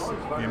painting. Yes,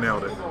 you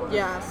nailed it.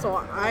 Yeah, so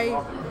I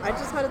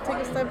just had to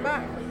take a step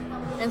back.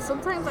 And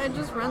sometimes I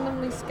just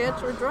randomly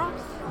sketch or draw.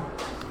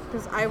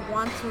 Because I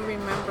want to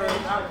remember,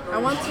 I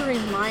want to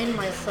remind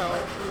myself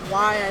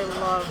why I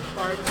love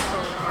art so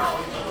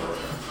much.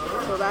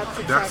 So that's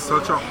exactly. That's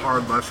such a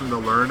hard lesson to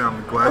learn.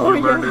 I'm glad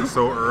you learned it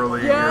so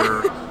early in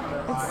your...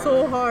 It's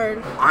so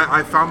hard.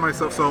 I found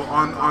myself, so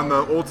on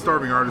the Old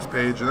Starving Artist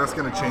page, and that's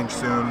going to change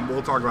soon.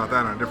 We'll talk about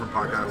that on a different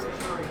podcast.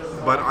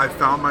 But I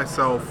found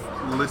myself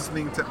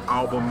listening to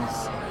albums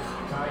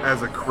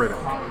as a critic.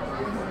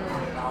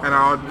 And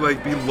I would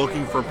like be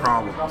looking for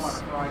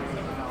problems.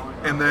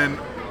 And then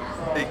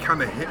it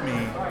kind of hit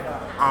me.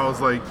 I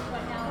was like,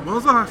 when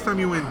was the last time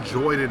you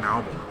enjoyed an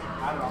album?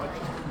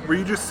 Where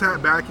you just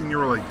sat back and you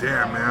were like,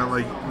 damn man,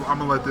 like I'm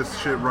gonna let this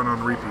shit run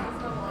on repeat.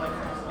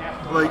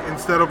 Like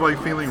instead of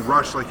like feeling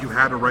rushed like you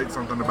had to write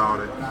something about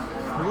it.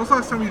 When was the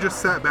last time you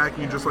just sat back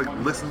and you just like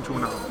listened to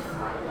an album?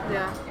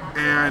 Yeah.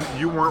 And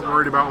you weren't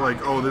worried about like,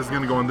 oh, this is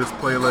gonna go in this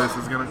playlist,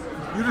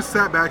 you just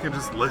sat back and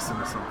just listened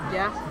to something.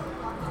 Yeah.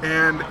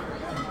 And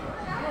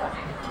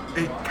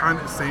it kind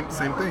of same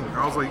thing.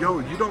 I was like, yo,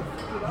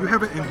 you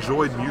haven't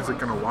enjoyed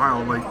music in a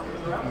while. Like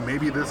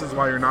maybe this is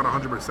why you're not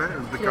 100%,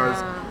 is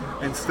because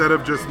instead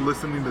of just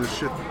listening to the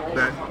shit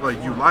that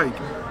like you like,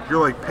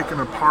 you're like picking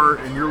apart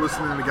and you're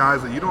listening to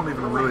guys that you don't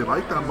even really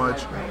like that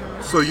much,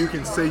 so you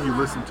can say you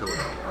listen to it.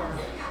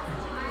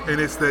 And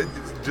it's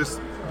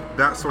just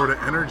that sort of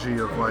energy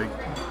of like,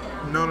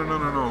 no.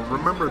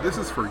 Remember, this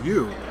is for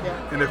you.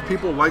 Yeah. And if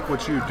people like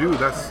what you do,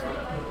 that's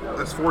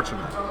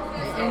fortunate.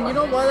 And you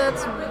know what?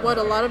 That's what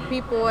a lot of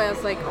people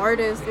as like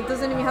artists, it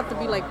doesn't even have to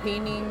be like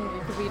painting,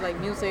 it could be like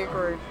music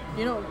or,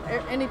 you know,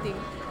 anything.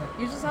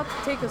 You just have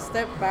to take a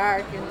step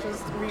back and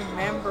just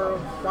remember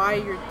why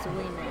you're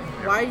doing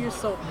it, why you're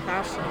so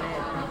passionate.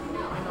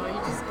 You know,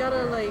 you just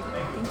gotta like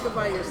think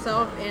about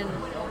yourself and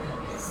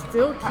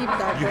still keep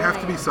that going. You have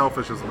to be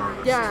selfish as an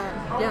artist.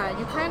 Yeah,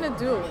 you kind of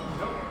do.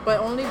 But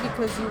only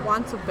because you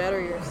want to better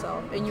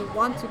yourself and you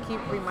want to keep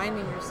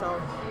reminding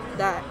yourself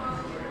that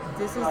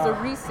this is the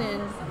reason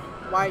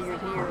why you're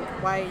here,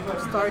 why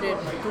you started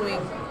doing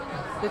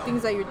the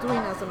things that you're doing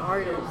as an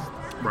artist.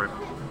 Right.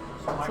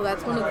 So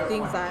that's one of the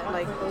things that,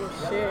 like,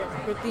 oh shit,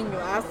 good thing you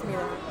asked me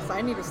that, because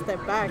I need to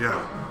step back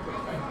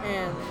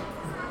and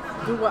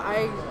do what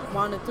I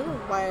want to do,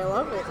 why I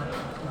love it.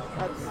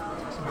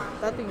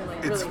 That thing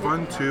like it's really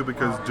fun too,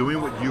 because doing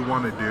what you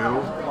want to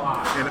do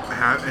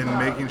and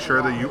making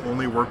sure that you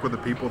only work with the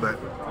people that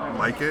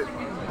like it.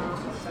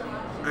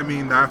 I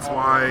mean, that's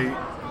why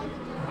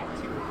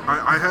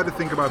I had to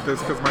think about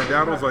this, because my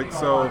dad was like,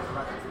 so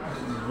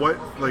what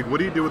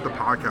do you do with the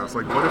podcast?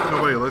 Like, what if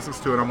nobody listens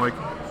to it? I'm like,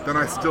 then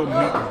I still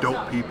meet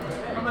dope people.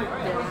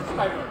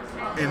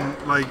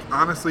 And like,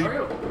 honestly,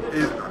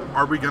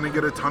 are we going to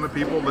get a ton of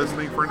people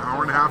listening for an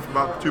hour and a half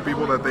about two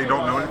people that they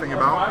don't know anything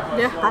about?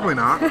 Yeah. Probably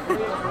not.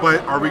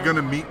 But are we going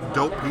to meet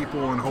dope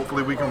people and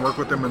hopefully we can work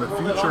with them in the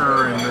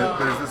future, and that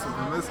there's this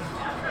and this?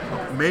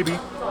 Maybe.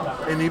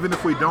 And even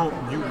if we don't,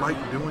 you like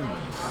doing this.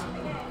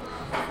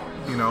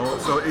 You know,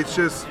 so it's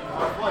just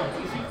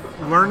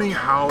learning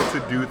how to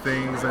do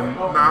things and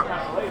not.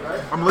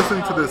 I'm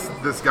listening to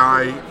this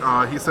guy.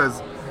 He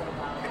says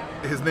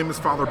his name is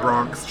Father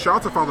Bronx. Shout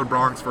out to Father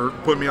Bronx for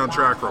putting me on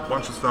track for a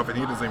bunch of stuff, and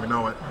he doesn't even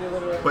know it.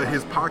 But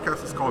his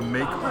podcast is called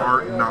Make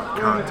Art, Not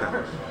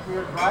Content.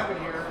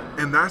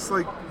 And that's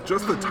like,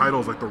 just the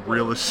title's like the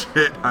realest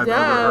shit I've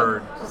ever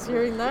heard. Just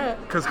hearing that.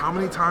 Because how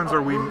many times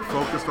are we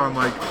focused on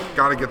like,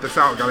 gotta get this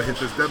out, gotta hit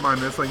this deadline?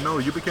 And it's like, no,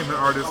 you became an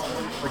artist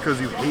because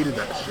you hated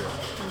that shit.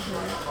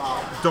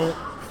 Mm-hmm. Don't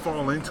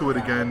fall into it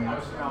again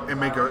and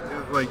make a,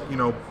 like, you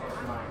know,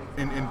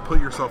 and put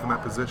yourself in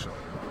that position.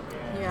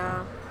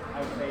 Yeah.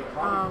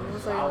 What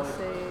was I gonna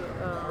say?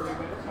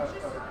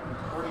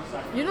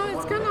 You know,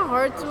 it's kind of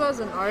hard too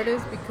as an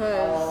artist,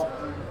 because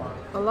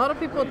a lot of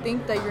people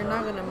think that you're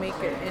not gonna make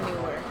it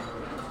anywhere.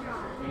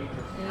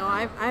 You know,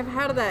 I've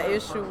had that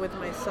issue with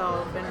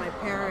myself and my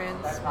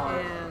parents,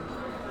 and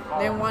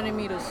they wanted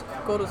me to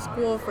go to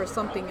school for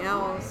something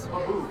else,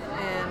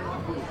 and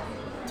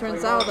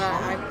turns out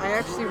that I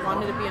actually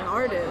wanted to be an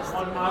artist.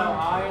 You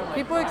know,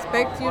 people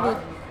expect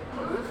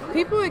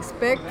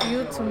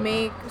you to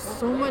make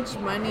so much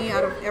money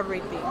out of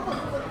everything.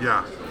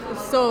 Yeah.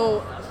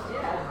 So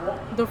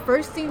the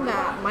first thing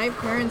that my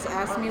parents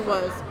asked me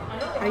was,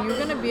 are you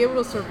going to be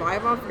able to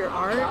survive off your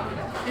art?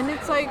 And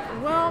it's like,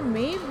 well,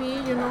 maybe,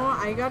 you know,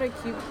 I got to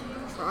keep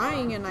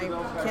trying and I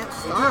can't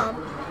stop.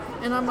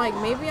 And I'm like,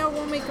 maybe I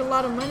won't make a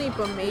lot of money,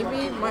 but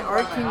maybe my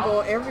art can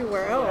go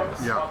everywhere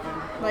else. Yeah.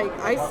 Like,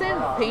 I sent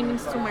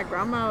paintings to my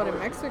grandma out in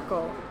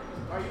Mexico.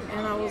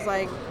 And I was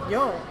like,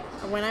 yo,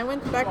 when I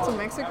went back to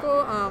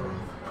Mexico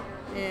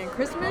in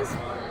Christmas,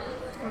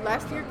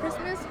 last year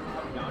Christmas,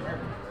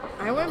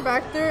 I went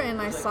back there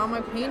and I saw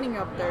my painting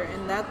up there.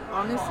 And that,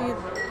 honestly,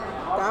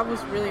 that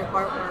was really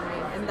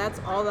heartwarming, and that's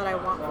all that I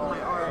want from my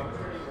art.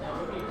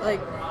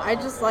 Like, I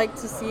just like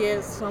to see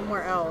it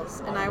somewhere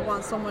else, and I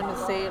want someone to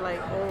say like,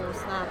 oh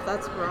snap,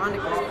 that's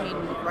Veronica's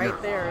painting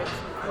right there.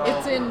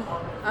 It's in,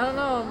 I don't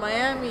know,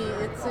 Miami,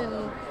 it's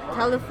in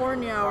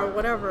California or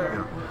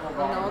whatever. You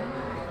know,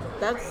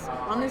 that's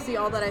honestly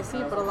all that I see,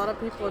 but a lot of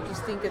people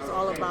just think it's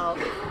all about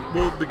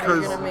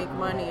because you're gonna make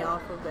money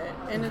off of it,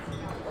 and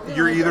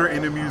you're either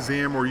in a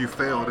museum or you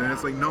failed, and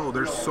it's like, no,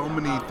 there's so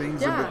many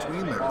things in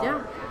between there.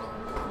 Yeah.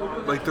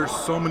 Like, there's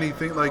so many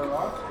things, like,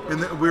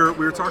 and we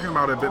were talking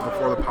about it a bit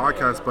before the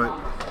podcast, but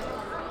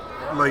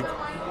like,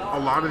 a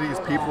lot of these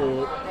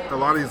people, a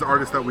lot of these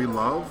artists that we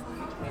love,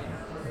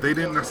 they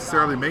didn't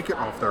necessarily make it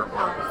off their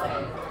art.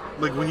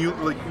 Like, when you,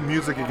 like,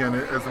 music again,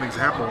 as an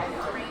example,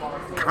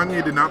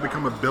 Kanye did not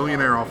become a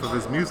billionaire off of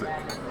his music.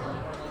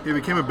 He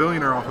became a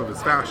billionaire off of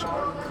his fashion.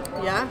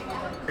 Yeah.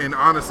 And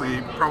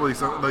honestly, probably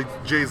like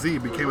Jay-Z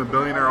became a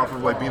billionaire off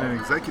of like being an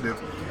executive.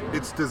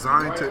 It's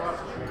designed to,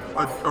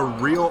 a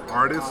real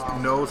artist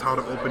knows how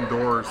to open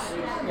doors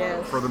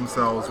for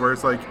themselves. Where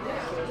it's like,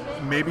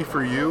 maybe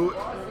for you,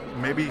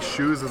 maybe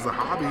shoes is a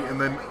hobby, and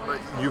then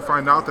like, you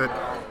find out that,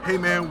 hey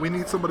man, we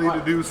need somebody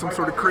to do some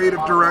sort of creative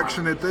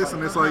direction at this,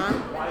 and it's like,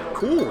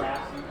 cool.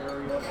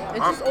 It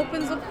just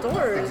opens up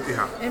doors.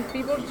 Yeah. And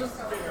people just,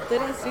 they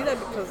don't see that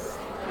because,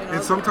 you know.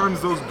 And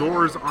sometimes those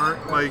doors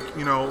aren't like,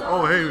 you know,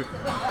 oh, hey,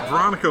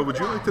 Veronica, would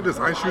you like to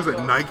design shoes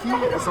at Nike?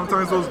 And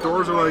sometimes those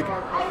doors are like,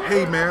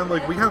 hey, man,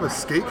 like, we have a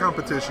skate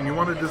competition. You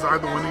want to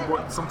design the winning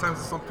board? Sometimes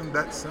it's something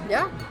that simple.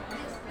 Yeah.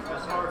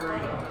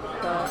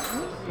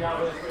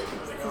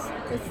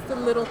 It's the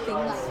little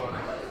things.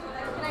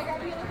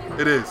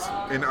 It is.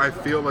 And I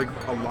feel like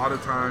a lot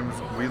of times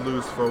we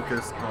lose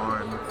focus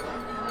on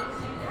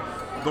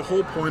the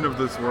whole point of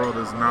this world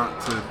is not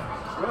to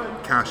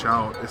cash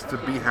out, is to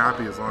be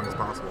happy as long as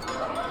possible.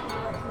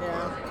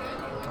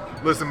 Yeah.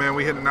 Listen, man,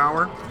 we hit an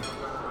hour.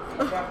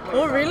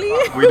 Oh, really?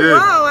 We did.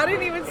 Wow, I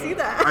didn't even see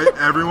that.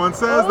 Everyone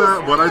says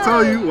that. What I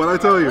tell you. What I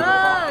tell you?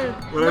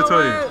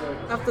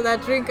 After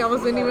that drink, I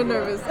wasn't even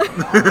nervous.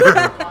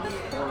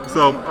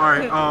 So, all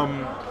right.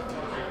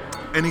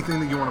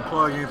 Anything that you want to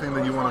plug? Anything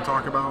that you want to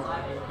talk about?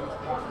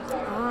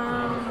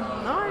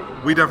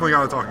 No. We definitely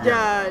got to talk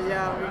again.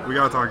 Yeah. We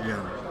got to talk again.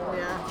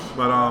 Yeah.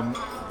 But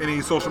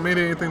any social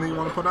media, anything that you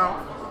want to put out?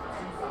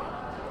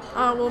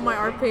 Well, my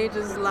art page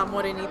is La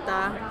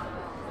Morenita.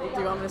 Do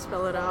you want me to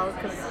spell it out?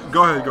 Cause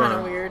go ahead. It's kind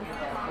of weird.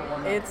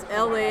 It's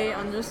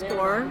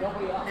LA_MORENIITA.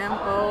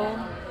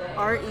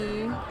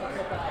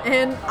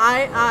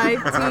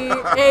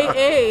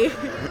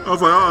 I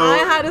was like, uh-oh. I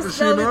had to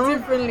spell it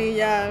differently,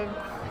 yeah.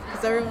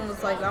 Because everyone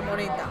was like, La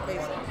Morenita,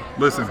 basically.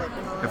 Listen, like,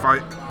 you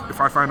know, if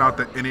I find out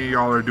that any of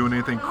y'all are doing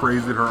anything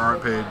crazy to her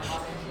art page,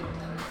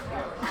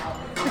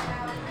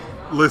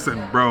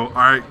 listen, bro. All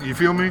right, you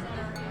feel me?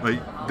 Like,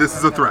 this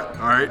is a threat.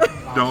 All right,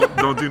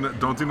 don't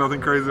do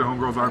nothing crazy to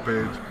Homegirl's art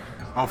page.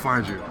 I'll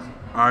find you.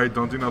 All right,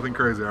 don't do nothing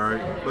crazy. All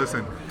right,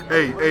 listen.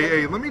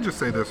 Hey. Let me just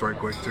say this right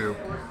quick too.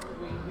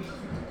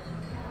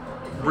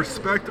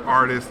 Respect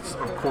artists,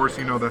 of course.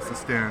 You know that's the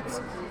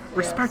stance.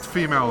 Respect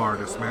female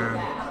artists, man.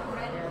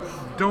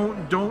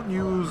 Don't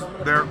use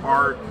their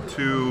art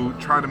to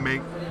try to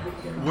make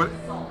what.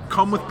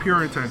 Come with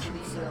pure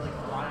intentions.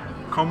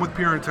 Come with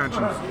pure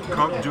intentions.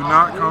 Do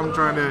not come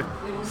trying to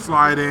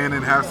slide in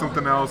and have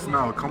something else.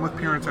 No, come with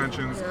pure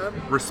intentions.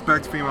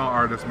 Respect female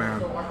artists,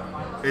 man.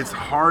 It's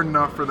hard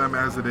enough for them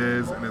as it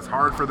is, and it's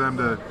hard for them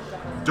to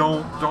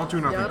don't do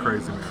nothing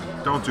crazy,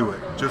 man. Don't do it.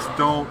 Just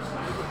don't.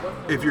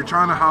 If you're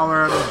trying to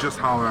holler at them, just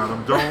holler at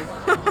them.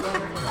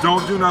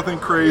 Don't do nothing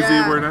crazy.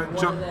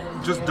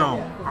 Just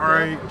don't. All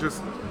right,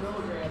 just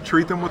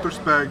treat them with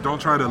respect. Don't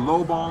try to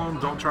lowball them.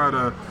 Don't try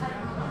to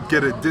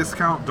get a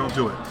discount. Don't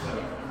do it.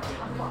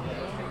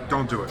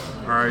 Don't do it.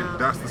 All right,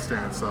 that's the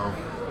stance. So,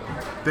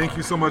 thank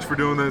you so much for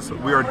doing this.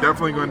 We are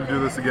definitely going to do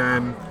this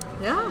again.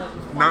 Yeah.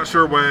 Not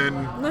sure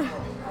when.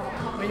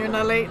 When you're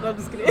not late. No, I'm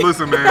just kidding.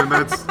 Listen, man,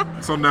 that's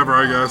so never,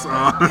 I guess.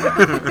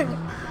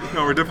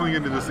 No, we're definitely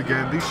going to do this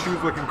again. These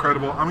shoes look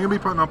incredible. I'm going to be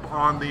putting up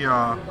on the.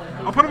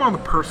 I'll put them on the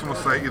personal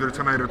site either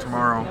tonight or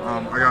tomorrow.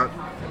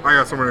 I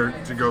got somewhere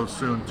to go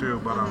soon too,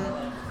 but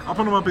I'll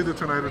put them up either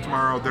tonight or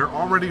tomorrow. They're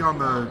already on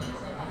the.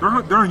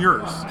 They're on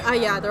yours.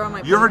 Yeah, they're on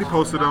my. You already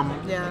posted them.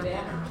 Yeah.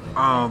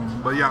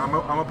 But yeah, I'm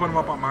gonna put them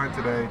up on mine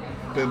today.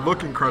 They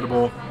look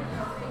incredible.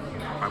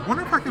 I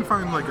wonder if I can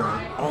find like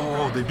a.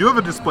 Oh, they do have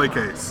a display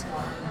case.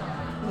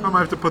 I might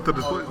have to put the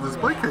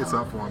display case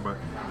up for them, but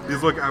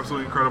these look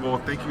absolutely incredible.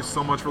 Thank you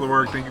so much for the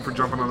work. Thank you for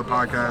jumping on the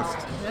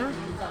podcast. Yeah.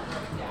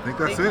 I think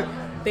that's it.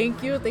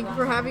 Thank you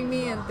for having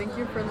me, and thank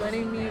you for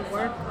letting me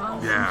work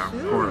on some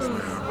shoes. Of course,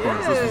 man. Of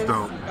course. This was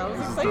dope. That was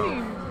Dope.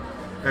 exciting.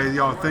 Hey,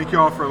 y'all, thank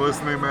y'all for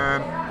listening,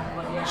 man.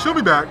 She'll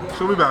be back.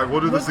 We'll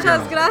do this again.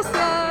 Muchas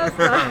gracias.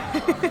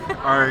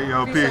 All right,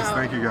 yo, peace. Out.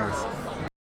 Thank you, guys.